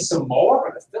started thinking Samoa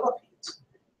or the Philippines.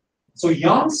 So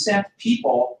Young sent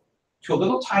people to a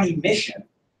little tiny mission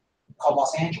called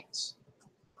Los Angeles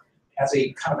as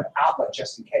a kind of an outlet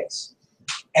just in case.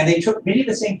 And they took many of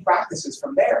the same practices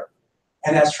from there.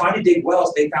 And as trying to dig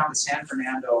wells, they found the San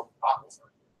Fernando Aquifer.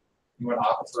 You know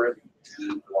what aquifer is?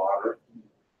 Deep water.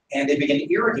 And they began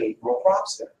to irrigate, grow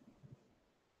crops there.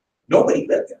 Nobody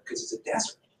lived there because it's a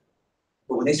desert.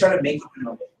 But when they started making,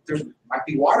 there might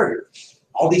be water here.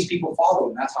 All these people followed,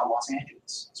 and that's how Los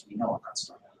Angeles, as we know it, got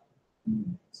started.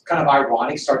 It's kind of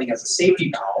ironic, starting as a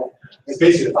safety valve. It's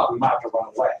basically they thought we might have to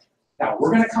run away. Now,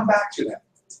 we're going to come back to them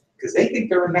because they think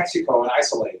they're in Mexico and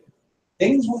isolated.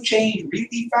 Things will change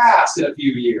really fast in a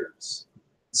few years.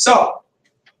 So,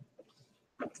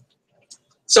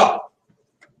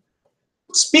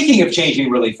 speaking of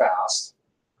changing really fast,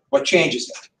 what changes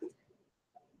it?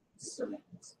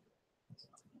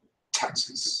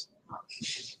 Texas.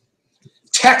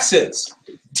 Texas.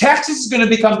 Texas is going to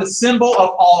become the symbol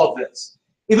of all of this.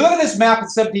 If you look at this map in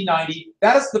 1790,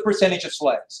 that is the percentage of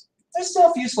slaves. There's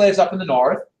still a few slaves up in the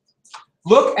north.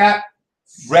 Look at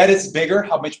red is bigger,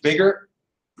 how much bigger,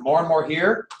 more and more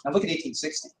here. Now look at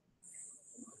 1860.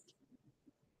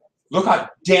 Look how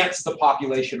dense the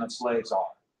population of slaves are.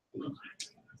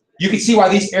 You can see why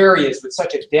these areas with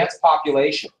such a dense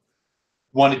population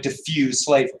want to diffuse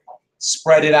slavery,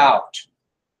 spread it out,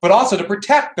 but also to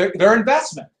protect their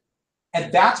investment.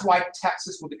 And that's why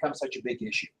Texas will become such a big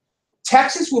issue.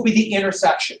 Texas will be the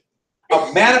intersection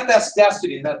of manifest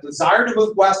destiny, that desire to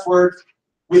move westward,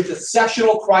 with the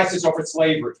sectional crisis over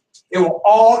slavery. It will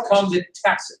all come to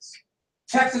Texas.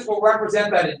 Texas will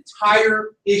represent that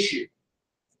entire issue.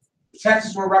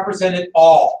 Texas will represent it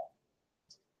all.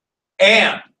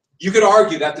 And you could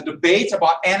argue that the debate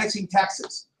about annexing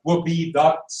Texas will be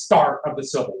the start of the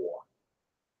Civil War,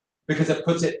 because it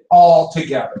puts it all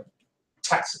together.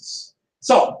 Texas.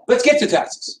 So let's get to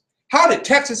Texas. How did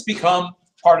Texas become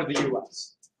part of the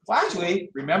U.S.? Well, actually,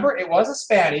 remember, it was a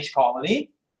Spanish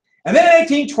colony. And then in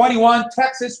 1821,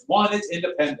 Texas won its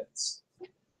independence.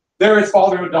 There is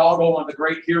Father Hidalgo, one of the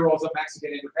great heroes of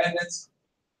Mexican independence.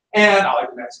 And I like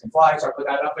the Mexican flag, so I put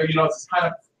that up there. You know,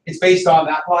 it's based on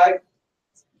that flag.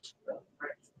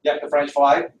 Yep, the French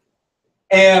flag.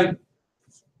 And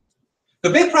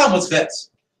the big problem was this.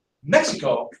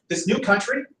 Mexico, this new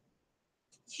country,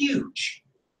 huge.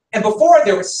 And before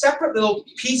there were separate little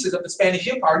pieces of the Spanish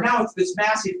Empire. Now it's this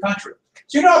massive country.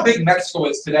 So you know how big Mexico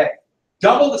is today?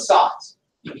 Double the size.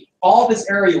 All this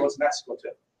area was Mexico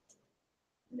too.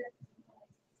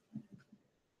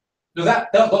 So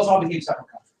those all became separate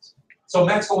countries. So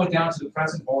Mexico went down to the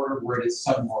present border where it is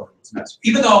southern border with Mexico.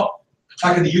 Even though,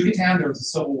 like in the Yucatan, there was a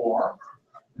civil war,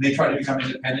 and they tried to become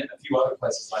independent, a few other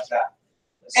places like that.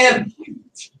 And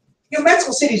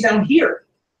Mexico City's down here.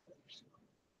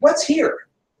 What's here?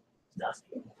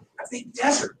 Nothing. A big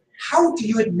desert. How do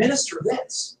you administer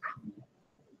this?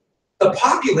 The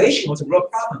population was a real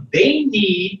problem. They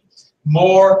need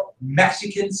more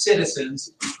Mexican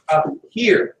citizens up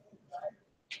here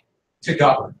to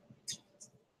govern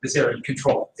this area and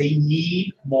control it. They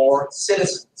need more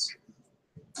citizens.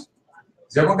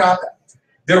 Has everyone got that?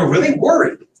 They were really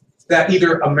worried that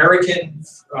either American,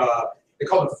 they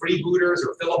call them freebooters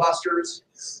or filibusters.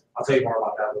 I'll tell you more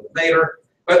about that a little later.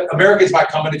 But Americans might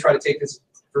come in and try to take this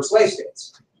for slave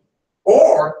states.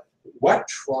 Or what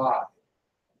tribe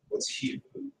was here?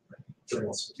 The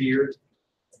most feared.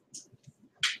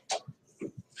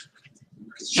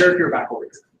 Sheriff, you're back over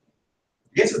here.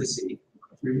 Guess what the city?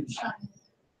 The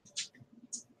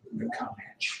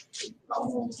Comanche.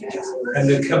 And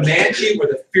the Comanche were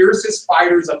the fiercest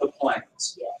fighters of the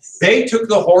plains. Yes. They took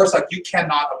the horse like you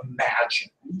cannot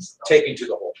imagine taking to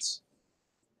the horse.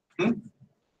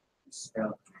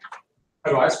 Spell.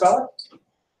 How do I spell it?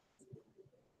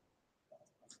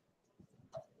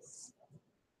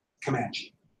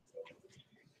 Comanche.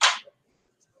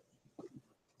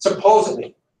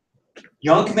 Supposedly,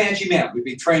 young Comanche men would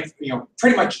be trained,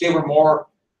 pretty much they were more,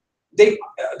 the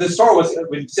story was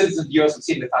when citizens of the U.S. would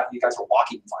see them, they thought these guys were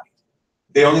walking funny.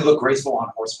 They only look graceful on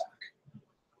horseback.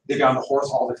 They'd be on the horse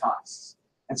all the time.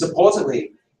 And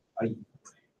supposedly,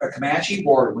 a Comanche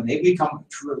warrior, when they become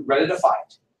ready to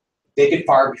fight, they could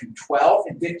fire between 12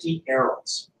 and 15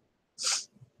 arrows,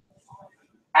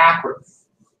 accurate,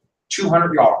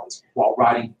 200 yards, while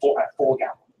riding at full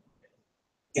gallop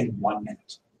in 1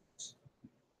 minute.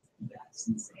 That's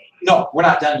insane. No, we're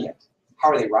not done yet. How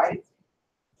are they riding?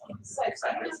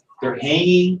 They're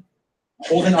hanging,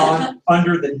 holding on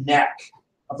under the neck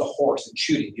of the horse and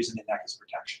shooting, using the neck as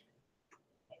protection.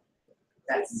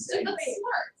 That's insane.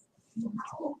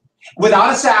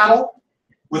 Without a saddle,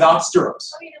 without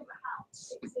stirrups.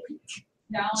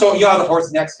 No. So you know how the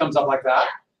horse neck comes up like that?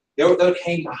 They would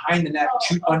hang behind the neck,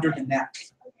 shoot under the neck.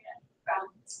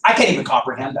 I can't even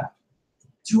comprehend that.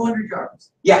 200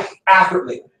 yards. Yeah,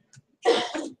 accurately.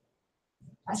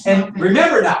 That's And not bad.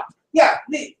 remember now, yeah,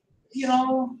 the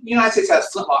United States has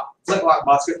flintlock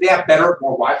muskets. They have better,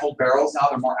 more rifled barrels now.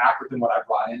 They're more accurate than what I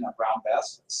brought in, a brown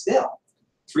vest. Still,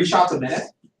 3 shots a minute.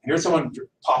 Here's someone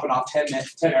popping off 10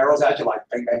 arrows at you like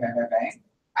bang, bang, bang, bang, bang.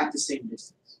 At the same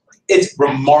distance. It's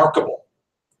remarkable.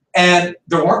 And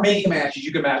there weren't many Comanches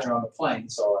you can imagine on the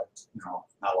plains, so not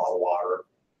a lot of water.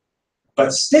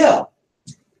 But still,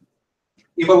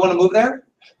 anybody want to move there?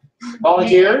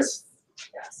 Volunteers?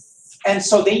 Yes. And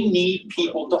so they need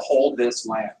people to hold this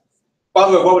land. By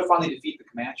the way, what would finally defeat the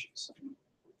Comanches?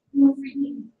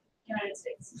 Freaking United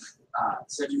States.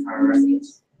 Such a fire refuge.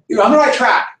 You're on the right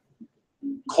track.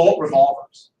 Colt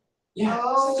revolvers, Yeah.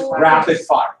 Oh. Such a fire rapid refuge.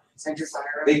 fire. Center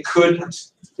fire. They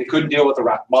couldn't deal with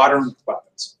the modern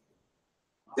weapons.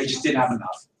 They just didn't have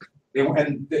enough.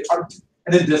 And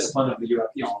then discipline of the U.S.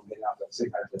 They have the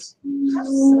same kind of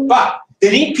discipline. But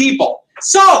they need people.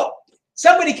 So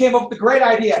somebody came up with the great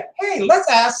idea. Hey, let's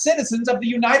ask citizens of the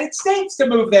United States to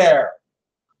move there.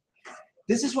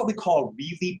 This is what we call a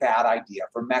really bad idea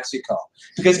for Mexico.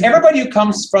 Because everybody who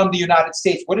comes from the United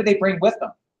States, what do they bring with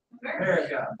them?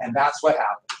 America. And that's what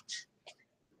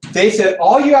happened. They said,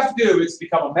 all you have to do is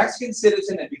become a Mexican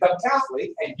citizen and become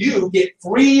Catholic, and you get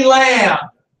free land.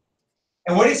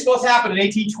 And what is supposed to happen in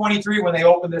 1823 when they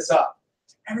opened this up?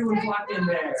 Everyone flocked in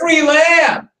there. Free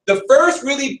land! The first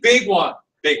really big one.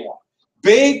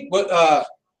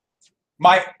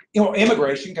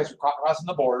 Immigration, because we're crossing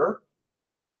the border.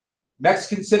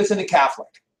 Mexican citizen and Catholic.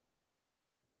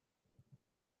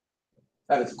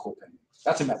 That is a cool thing.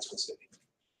 That's in Mexico City.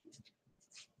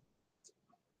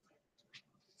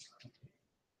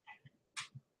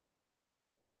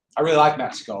 I really like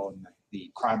Mexico, and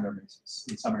the crime there in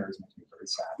some areas makes me very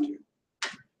sad too.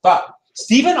 But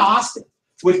Stephen Austin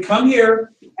would come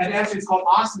here, and actually it's called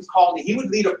Austin's Colony. He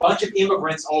would lead a bunch of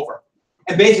immigrants over,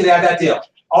 and basically have that deal.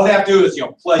 All they have to do is,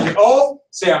 pledge an oath,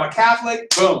 say I'm a Catholic,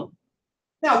 boom.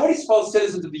 Now, what do you suppose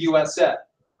citizens of the U.S. said?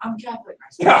 I'm Catholic.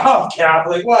 Yeah, I'm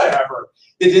Catholic, whatever.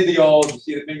 They did the old, you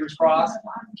see the fingers crossed,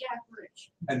 I'm Catholic.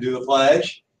 and do the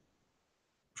pledge.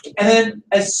 And then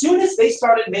as soon as they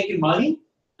started making money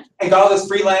and got all this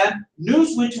free land,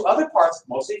 news went to other parts,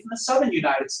 mostly from the southern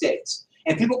United States.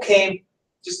 And people came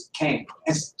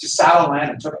and just sat on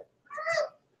land and took it.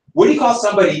 What do you call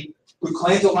somebody who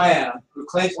claims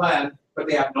land, but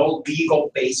they have no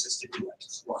legal basis to do it?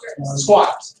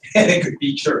 Squatters. And it could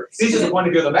be sure. These are the point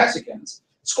of view of the Mexicans.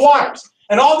 Squatters.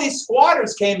 And all these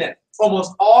squatters came in,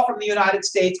 almost all from the United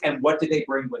States, and what did they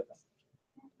bring with them?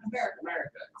 America,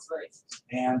 slaves.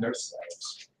 And their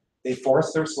slaves. They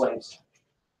forced their slaves in.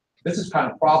 This is kind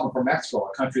of a problem for Mexico,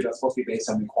 a country that's supposed to be based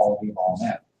on the equality of all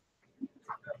men.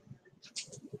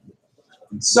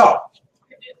 So,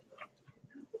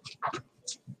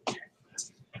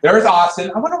 there's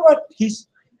Austin. I wonder what he's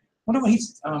what's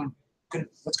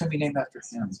going to be named after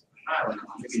him. I don't know,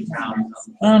 maybe town.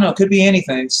 I don't know. Could be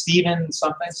anything. Steven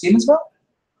something. Stevensville?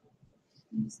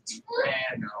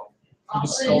 Man, no.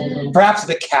 Perhaps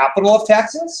the capital of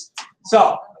Texas?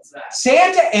 So, What's that?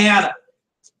 Santa Ana.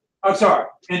 I'm sorry.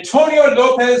 Antonio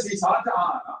Lopez de Santa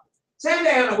Ana. Santa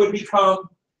Ana would become,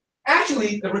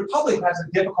 actually, the Republic has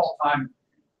a difficult time.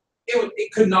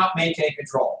 It could not maintain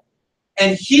control.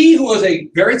 And he, who was a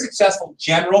very successful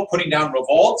general putting down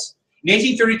revolts, in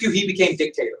 1832 he became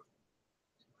dictator.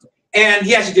 And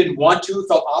he actually didn't want to,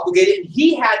 felt obligated, and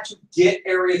he had to get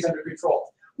areas under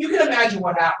control. You can imagine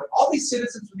what happened. All these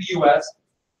citizens from the U.S.,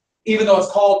 even though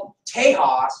it's called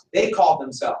Tejas, they called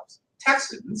themselves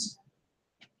Texans.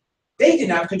 They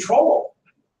didn't have control.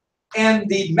 And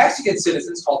the Mexican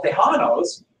citizens, called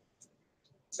Tejanos,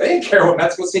 they didn't care what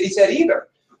Mexico City said either.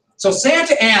 So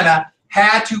Santa Ana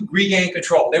had to regain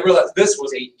control. They realized this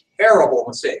was a terrible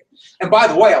mistake. And by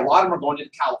the way, a lot of them are going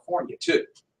into California too.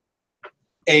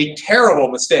 A terrible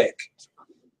mistake.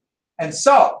 And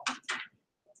so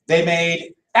they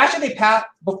made, actually they passed,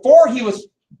 before he was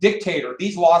dictator,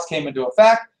 these laws came into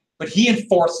effect, but he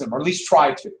enforced them, or at least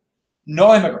tried to.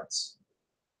 No immigrants.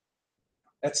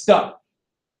 That's done.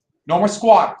 No more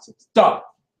squatters. It's done.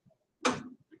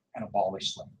 And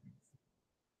abolish slavery.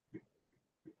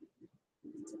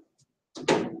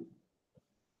 He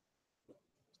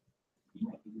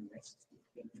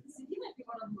might be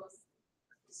one of the most,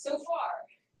 so far.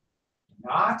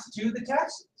 Not to the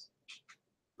Texans,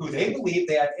 who they believe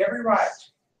they had every right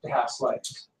to have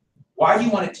slaves. Why do you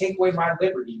want to take away my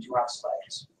liberty to have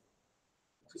slaves?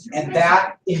 And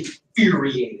that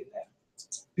infuriated them.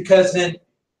 Because then,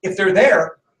 if they're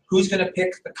there, who's going to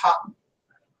pick the cotton?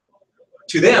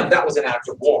 To them, that was an act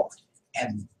of war.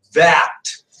 And that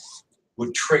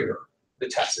would trigger the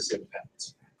Texas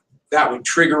independence. That would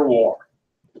trigger war.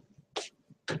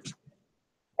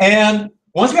 And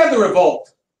once we had the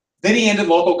revolt, then he ended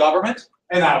local government,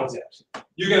 and that was it.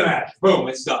 You can imagine. Boom,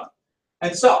 it's done.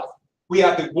 And so, we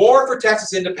have the War for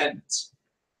Texas Independence.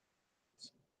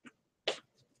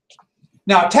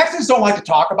 Now, Texans don't like to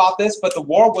talk about this, but the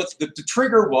war was, the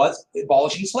trigger was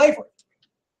abolishing slavery.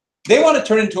 They want to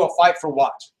turn it into a fight for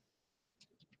what?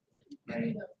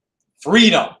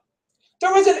 Freedom.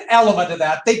 There was an element of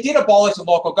that. They did abolish the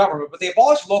local government, but they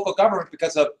abolished local government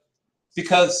because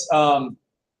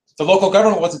the local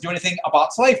government wasn't doing anything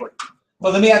about slavery.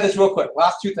 But let me add this real quick.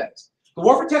 Last two things. The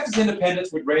War for Texas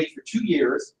Independence would rage for 2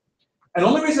 years. And the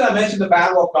only reason I mentioned the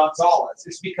Battle of Gonzales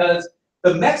is because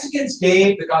the Mexicans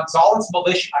gave the Gonzales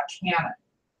militia a cannon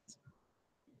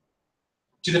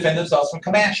to defend themselves from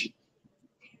Comanche.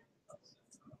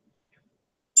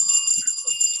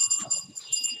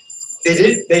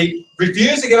 They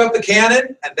refused to give up the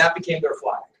cannon, and that became their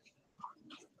flag.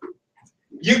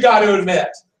 You got to admit,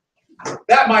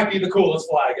 that might be the coolest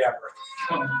flag ever.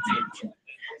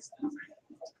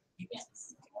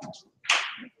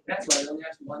 That's why they only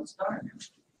have one star.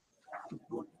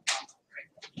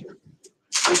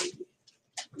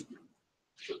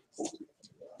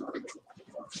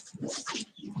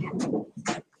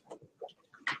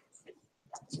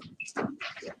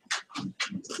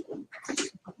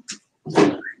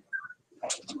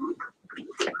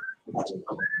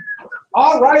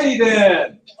 All righty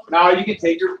then. Now you can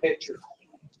take your picture.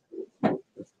 What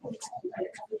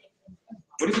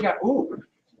have you got? Ooh.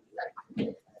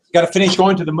 You got to finish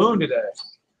going to the moon today.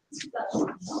 Sorry,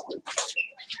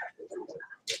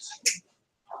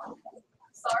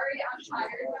 I'm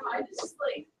tired. My mind is just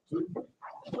like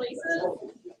places.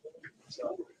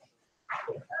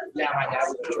 Yeah, my dad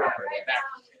was a trapper back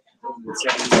in the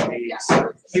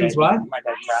 70s. He was what? My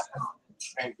dad trapped.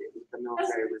 And the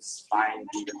military was spying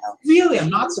beaver pelts. Really, I'm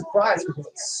not surprised because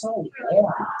it's so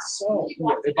warm. It's so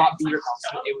Yeah, they bought beaver pelts.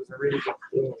 It was a really good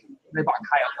food. They bought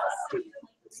coyote pelts too.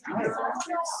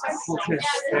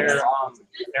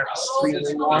 They're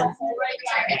extremely warm.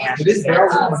 And It is very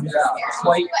warm.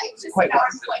 quite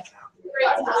warm.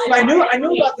 I knew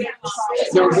about the.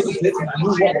 There was really big, I knew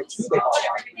World War II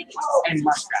they bought. And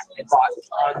muskrat. They bought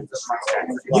tons of muskrat.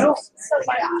 You know, So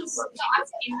yeah, no, I'm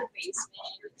in the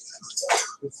basement.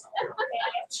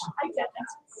 I get that.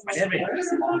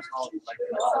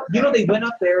 you know, they went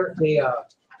up there. We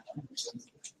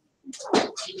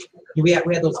had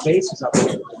those bases up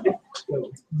there.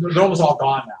 They're almost all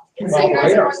gone now. Well, the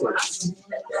radar stations.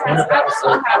 I was so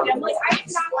happy. I'm like, I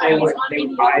did not know I was on They any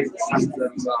would buy tons of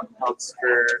pelts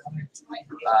for.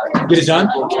 Get it done?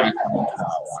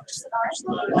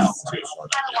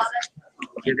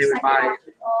 Yeah, they would buy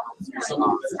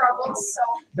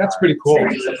That's pretty cool.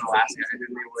 things in Alaska, and then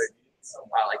they would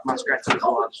like muskrats and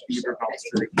gloves, beaver pelts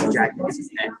for the jackets,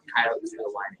 and coyotes for the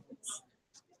lining.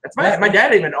 That's my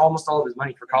dad even almost all of his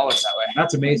money for college that way.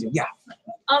 That's amazing. Yeah.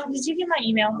 Did you get my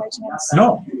email by chance?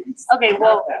 No, Okay,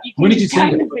 well, you can When did you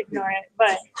send kind it? of ignore it,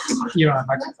 but you know,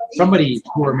 like somebody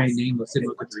who remained nameless didn't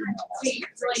look at the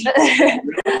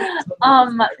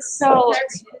so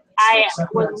I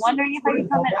was wondering if I could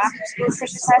come in after school to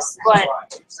take the test, but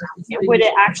would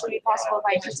it actually be possible if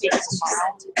I just take it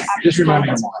tomorrow? after Just remind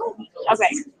me school? tomorrow. Okay.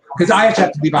 Because I actually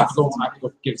have to leave out to go. I have to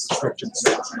go get subscriptions.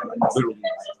 Literally.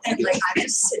 Okay.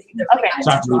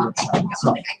 So I have to leave. So,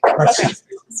 Okay.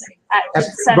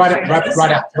 right before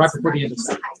the end of the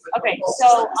semester. Okay, so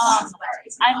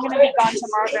I'm gonna be gone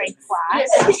tomorrow during class,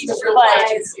 but I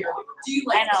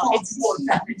know it's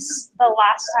the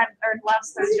last time or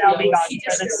last Thursday I'll be gone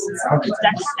for this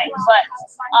next thing. But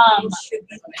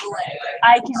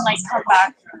I can like come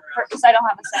back because I don't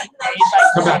have a seventh grade, but I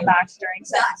can come back during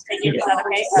seventh grade. Is that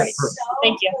okay? All right.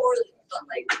 Thank you.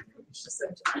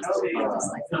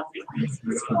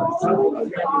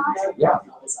 Yeah.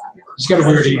 Just got a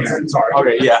weird ear. Sorry.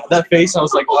 Okay, yeah. That face, I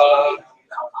was like,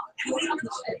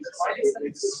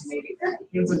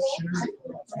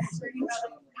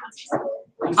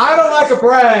 I don't like to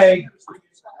brag,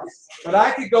 but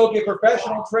I could go get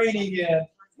professional training in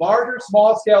larger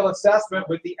small scale assessment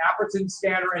with the Apperton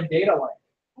scanner and data link.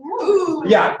 Ooh.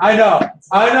 Yeah, I know.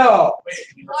 Wow.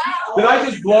 Did I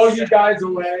just blow you guys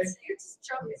away? You're just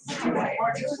jumping for joy.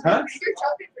 Huh? You're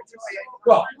jumping for joy.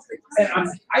 Well, and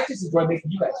I just enjoy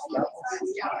making you guys jealous.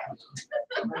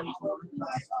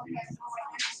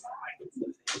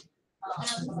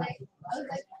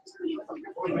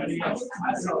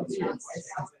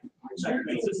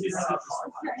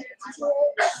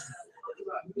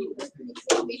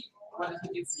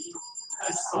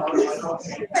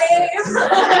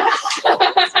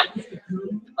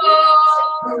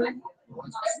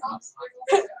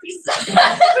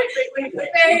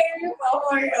 Oh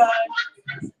my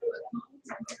god.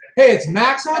 Hey, it's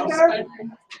Max out there?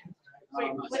 Oh my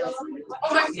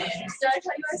god. Did I tell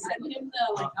you I sent him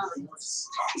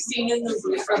the scene in the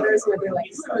Blues Brothers where they're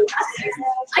like,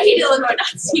 I hate Illinois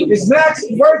Nazi. Is Max?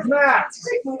 Where's Max?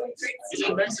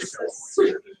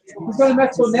 He's going to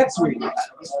Mexico next week.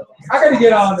 I got to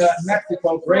get on the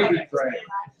Mexico gravy train.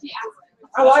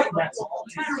 I like Mexico.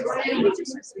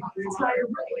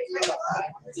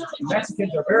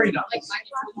 Mexicans are very nice.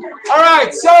 All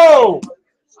right, so.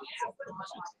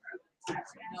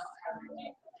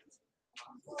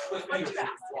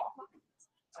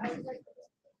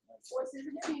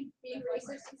 Being racist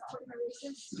and supporting my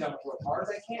racist. You gotta work as hard as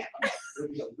I can.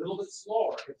 It'll be a little bit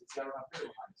slower because it's got enough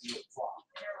fuel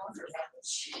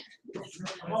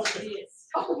behind it.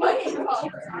 Oh my god.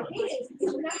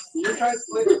 You're trying to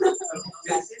split it.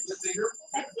 It's bigger.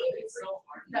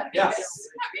 Yeah.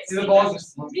 See the balls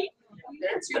just.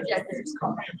 There are two genders. I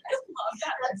love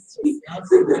that.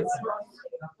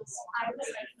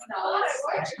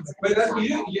 But that's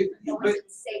you but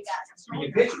Say that. when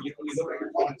you pitch, you look at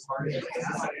your phone as hard as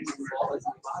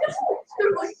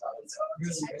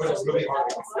but it's really hard.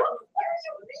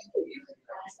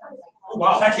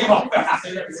 Wow, that came off fast.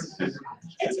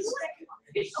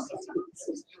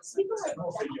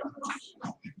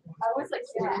 I was like,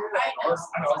 yeah, I know.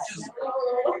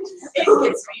 It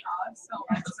gets me off so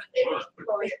much.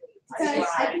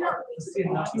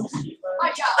 My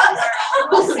God.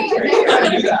 We'll see you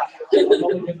there.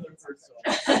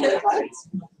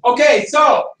 Okay, so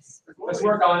let's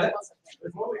work on it.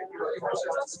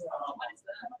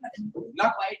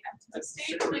 Knuckle.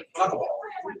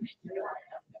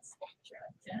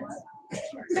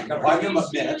 Now, I'll give him a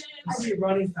minute.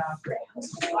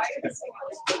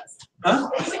 Huh?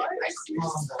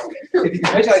 If you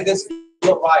can measure like this,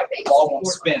 look right, the ball won't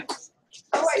spin.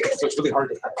 So it's really hard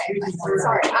to hit.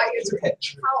 Sorry, I It's a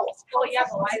pitch. well, yeah,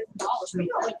 but why is the ball?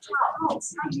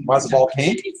 Why is the ball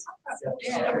pink?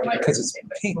 Because it's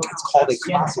pink. It's called a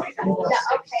classic. Yeah,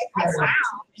 okay. Wow.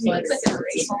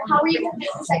 How are you gonna do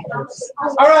the second one?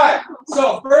 All right,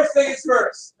 so first thing is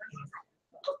first.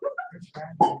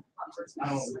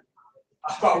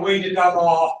 I thought we did that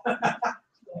all.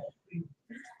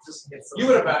 You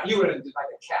would have done like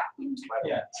a cat.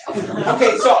 Yeah.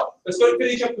 Okay, so let's go to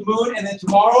finish up the moon, and then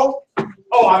tomorrow.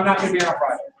 Oh, I'm not going to be on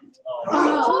Friday.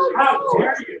 How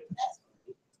dare you?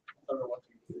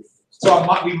 So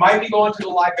we might be going to the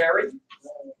library.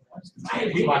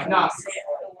 We might not.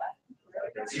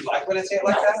 Do you like when I say it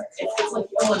like that? It's like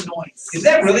Illinois. Is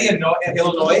that really Illinois? I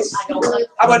don't like.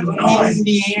 How about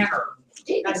Indiana?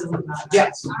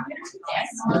 Yes.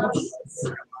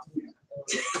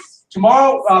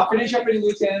 Tomorrow, finish up any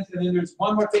loose ends, and then there's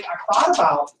one more thing I thought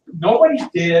about. Nobody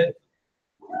did.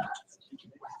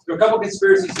 There are a couple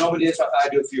conspiracies nobody did, so I thought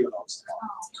I'd do a few of those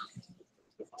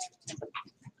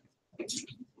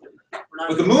tomorrow.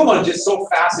 But the moon one is just so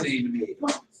fascinating to me.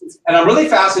 And I'm really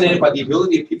fascinated by the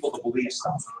ability of people to believe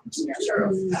stuff.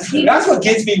 That's what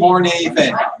gets me more than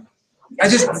anything. I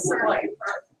just. That's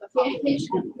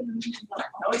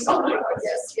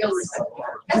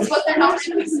what they're not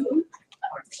doing.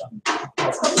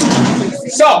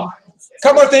 So, a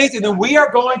couple of things, and then we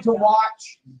are going to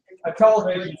watch a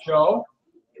television show.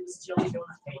 It was Jilly doing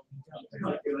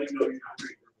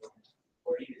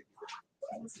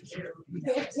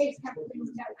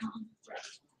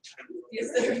Yes,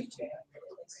 sir.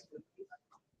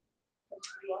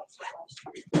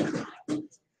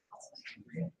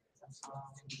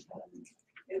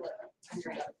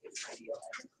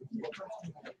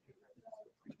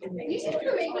 You should be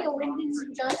making a Lyndon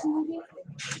Johnson movie.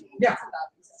 Yeah.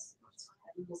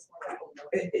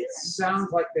 It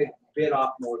sounds like they bit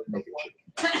off more than they could chew.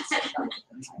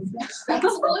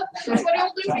 That's what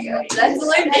he'll do. That's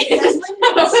Lyndon.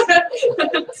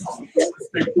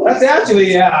 That's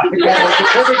actually, yeah, it's a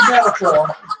perfect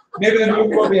metaphor. Maybe the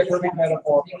movie will be a perfect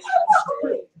metaphor.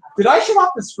 Did I show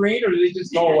off the screen, or did it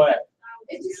just go away?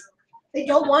 They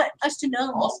don't want us to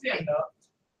know. I'll stand up.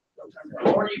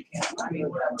 Or you can. I mean,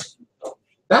 whatever.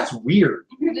 That's weird.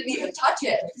 You didn't even touch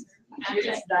it.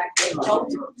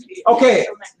 Okay,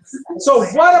 so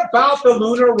what about the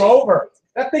lunar rover?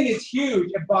 That thing is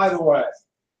huge. And by the way,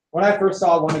 when I first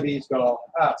saw one of these go,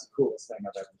 that's the coolest thing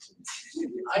I've ever seen.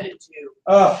 I did too.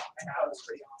 Oh, And that was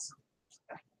pretty awesome.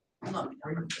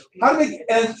 how do they?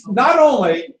 And not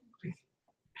only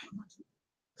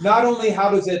how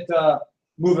does it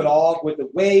move at all with the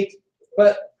weight,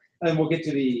 but and we'll get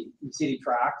to the CD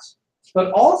tracks,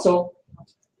 but also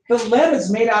the LEM is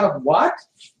made out of what?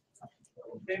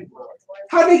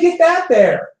 How did they get that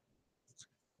there?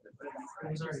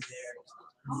 It was already there.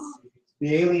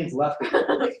 The aliens left it. They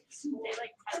like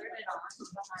covered it on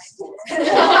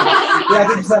behind. Yeah,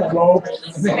 they just had a rope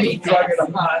and then he drug it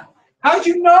on. How'd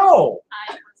you know?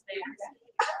 I was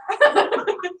there.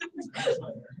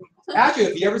 Actually,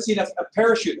 if you ever seen a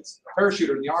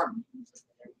parachuter in the Army,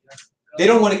 they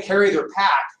don't want to carry their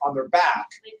pack on their back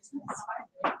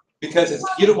because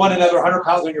you don't want another 100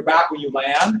 pounds on your back when you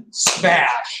land.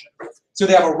 Smash! So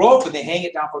they have a rope and they hang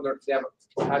it down from their, they have it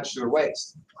attached to their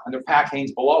waist, and their pack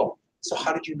hangs below. So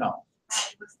how did you know?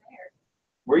 I was there.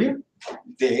 Were you?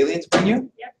 The aliens bring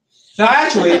you? Yep. Now,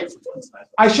 actually,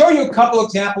 I show you a couple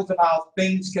examples of how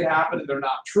things can happen and they're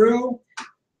not true.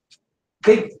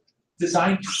 They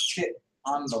designed to fit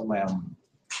on the LEM.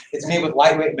 It's made with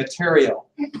lightweight material.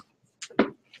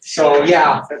 So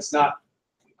yeah, that's not,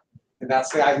 and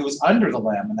that's the guy who was under the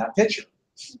LEM in that picture.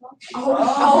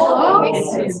 Oh. He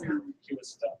was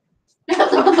stuck.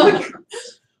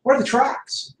 Where are the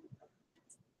tracks?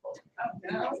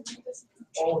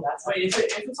 Oh, that's why. If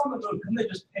it's on the moon, couldn't they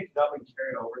just pick it up and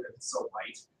carry it over that it's so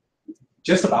light?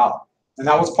 Just about. And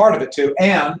that was part of it too.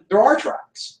 And there are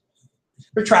tracks.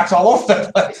 There are tracks all over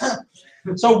the place.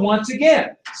 So once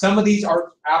again, some of these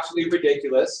are absolutely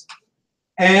ridiculous.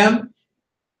 And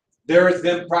there is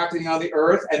them practicing on the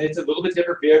Earth, and it's a little bit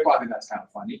different vehicle. I think that's kind of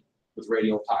funny with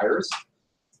radial tires.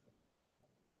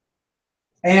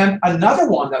 And another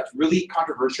one that's really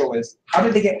controversial is how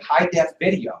did they get high-def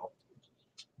video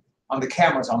on the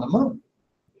cameras on the moon?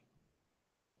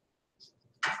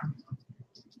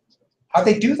 How'd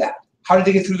they do that? How did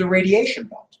they get through the radiation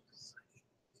belt?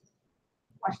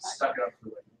 Stuck it up to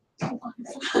it.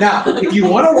 Now, if you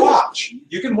want to watch,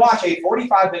 you can watch a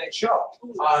 45-minute show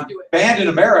on Banned in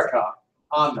America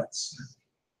on this.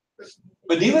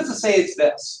 But needless to say, it's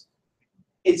this.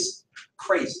 It's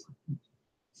crazy.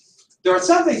 There are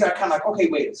some things that are kind of like, okay,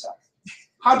 wait a second.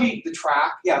 How do you, the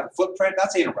track, yeah, the footprint,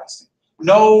 that's interesting.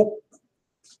 No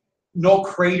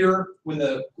crater when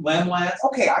the LEM lands.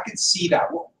 Okay, I can see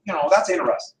that. Well, you know, that's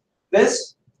interesting.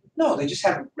 This, no, they just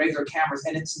have regular cameras,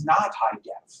 and it's not high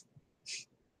def.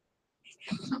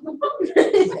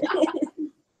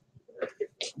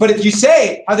 But if you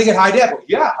say, how they get high def? Well,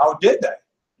 yeah, how did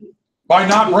they? By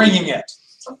not bringing it.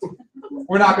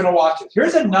 We're not going to watch it.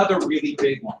 Here's another really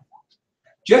big one.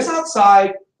 Just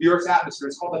outside the Earth's atmosphere,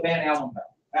 it's called the Van Allen belt.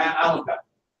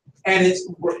 And it's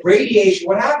radiation.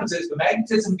 What happens is the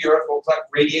magnetism of the Earth will collect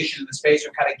radiation in the space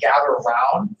and kind of gather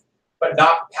around, but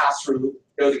not pass through,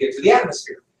 to get to the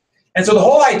atmosphere. And so the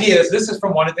whole idea is, this is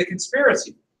from one of the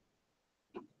conspiracy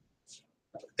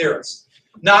theorists.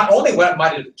 Not only what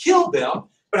might have killed them,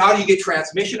 but how do you get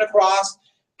transmission across?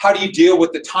 How do you deal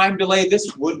with the time delay?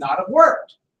 This would not have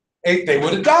worked. They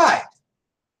would have died.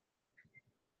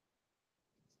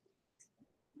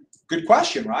 Good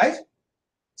question, right?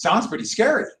 Sounds pretty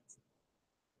scary.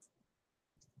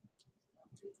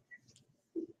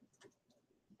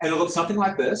 And it looks something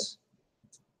like this.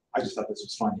 I just thought this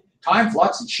was funny. Time,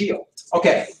 flux, and shield.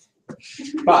 Okay,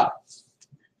 but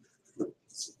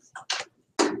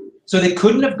so they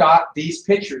couldn't have got these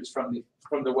pictures from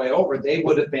the way over. They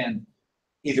would have been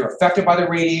either affected by the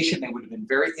radiation. They would have been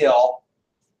very ill.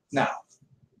 Now,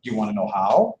 do you want to know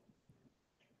how?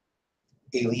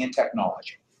 Alien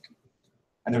technology.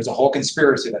 And there's a whole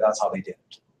conspiracy that that's how they did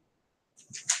it.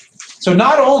 So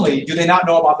not only do they not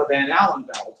know about the Van Allen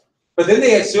belt, but then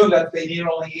they assume that they needed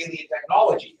only alien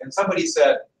technology. And somebody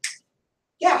said,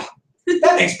 yeah,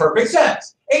 that makes perfect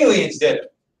sense. Aliens did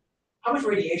it. How much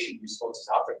radiation do you suppose is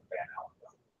out there in the Van Allen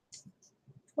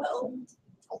belt? Well,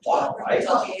 A lot, right?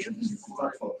 Huh?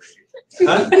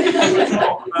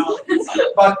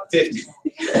 About 50.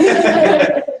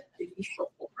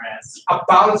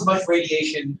 About as much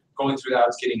radiation going through that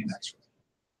as getting an X-ray.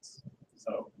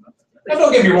 So, now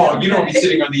don't get me wrong, you don't be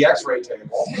sitting on the X-ray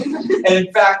table. And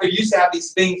in fact, there used to have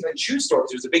these things in shoe stores.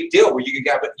 There's a big deal where you can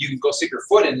go stick your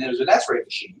foot in, and there's an X-ray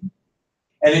machine,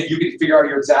 and then you can figure out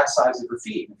your exact size of your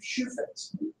feet if your shoe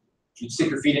fits. You stick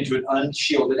your feet into an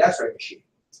unshielded X-ray machine.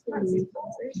 Wait,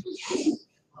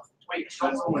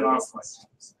 that's only off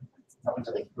Up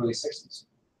until the early 60s.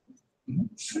 There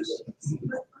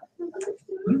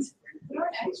are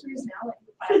X-rays now, like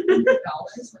 $500, like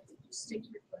you stick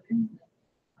your foot in.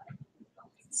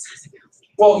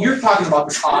 Well, you're talking about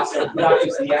the cost of not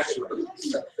just the X-ray.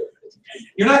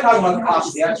 You're not talking about the cost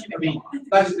of the X-ray. I mean,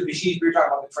 not just the machines, but you're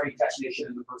talking about the trained technician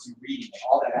and the person reading it.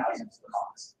 All that adds into the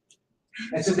cost.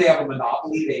 And since they have a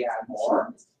monopoly, they add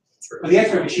more. But the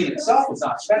X-ray machine itself is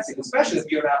not expensive, especially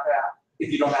if you don't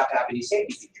have to have any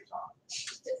safety features on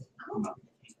it.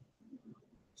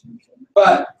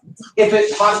 But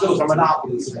if hospitals are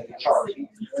monopolies, so they can charge you.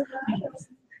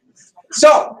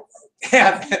 So,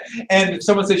 and if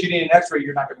someone says you need an X-ray,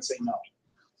 you're not going to say no.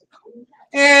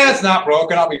 It's not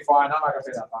broken. I'll be fine. I'm not going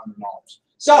to pay that $500.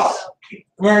 So,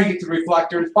 we're going to get to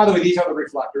reflectors. By the way, these are the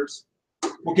reflectors.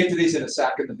 We'll get to these in a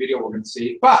second. The video we're going to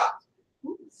see, but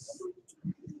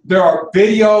there are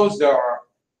videos, there are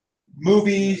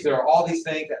movies, there are all these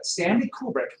things that Stanley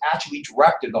Kubrick actually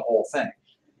directed the whole thing.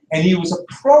 And he was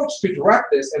approached to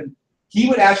direct this, and he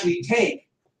would actually take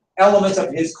elements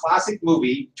of his classic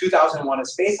movie, 2001: A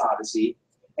Space Odyssey,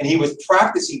 and he was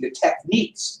practicing the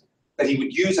techniques that he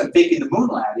would use on faking the moon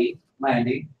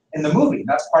landing in the movie.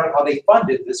 That's part of how they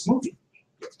funded this movie.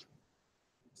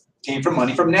 Came from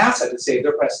money from NASA to save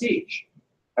their prestige.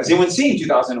 Has anyone seen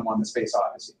 2001: The Space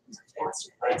Odyssey? It's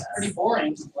pretty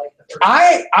boring. Like the first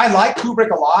I like Kubrick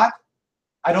a lot.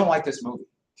 I don't like this movie.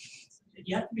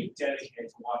 You have to be dedicated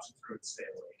to watch it through and stay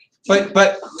awake.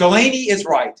 But Delaney is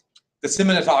right. The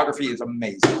cinematography is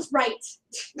amazing. Right.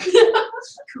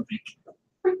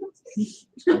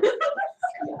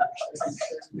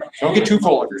 Don't get too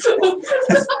full of yourself.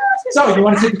 So, you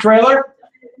want to see the trailer?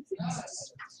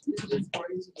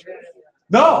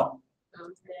 No.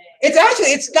 It's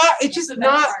actually, it's just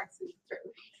not.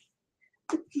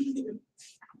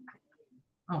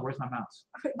 Oh, where's my mouse?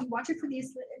 You watch it for the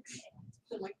aesthetics.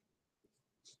 Like,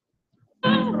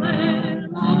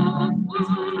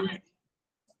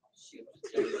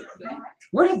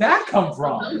 Where did that come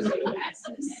from?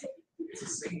 It's a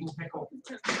single pickle.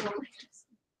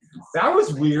 That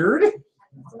was weird.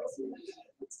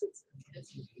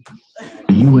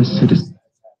 U.S. citizen.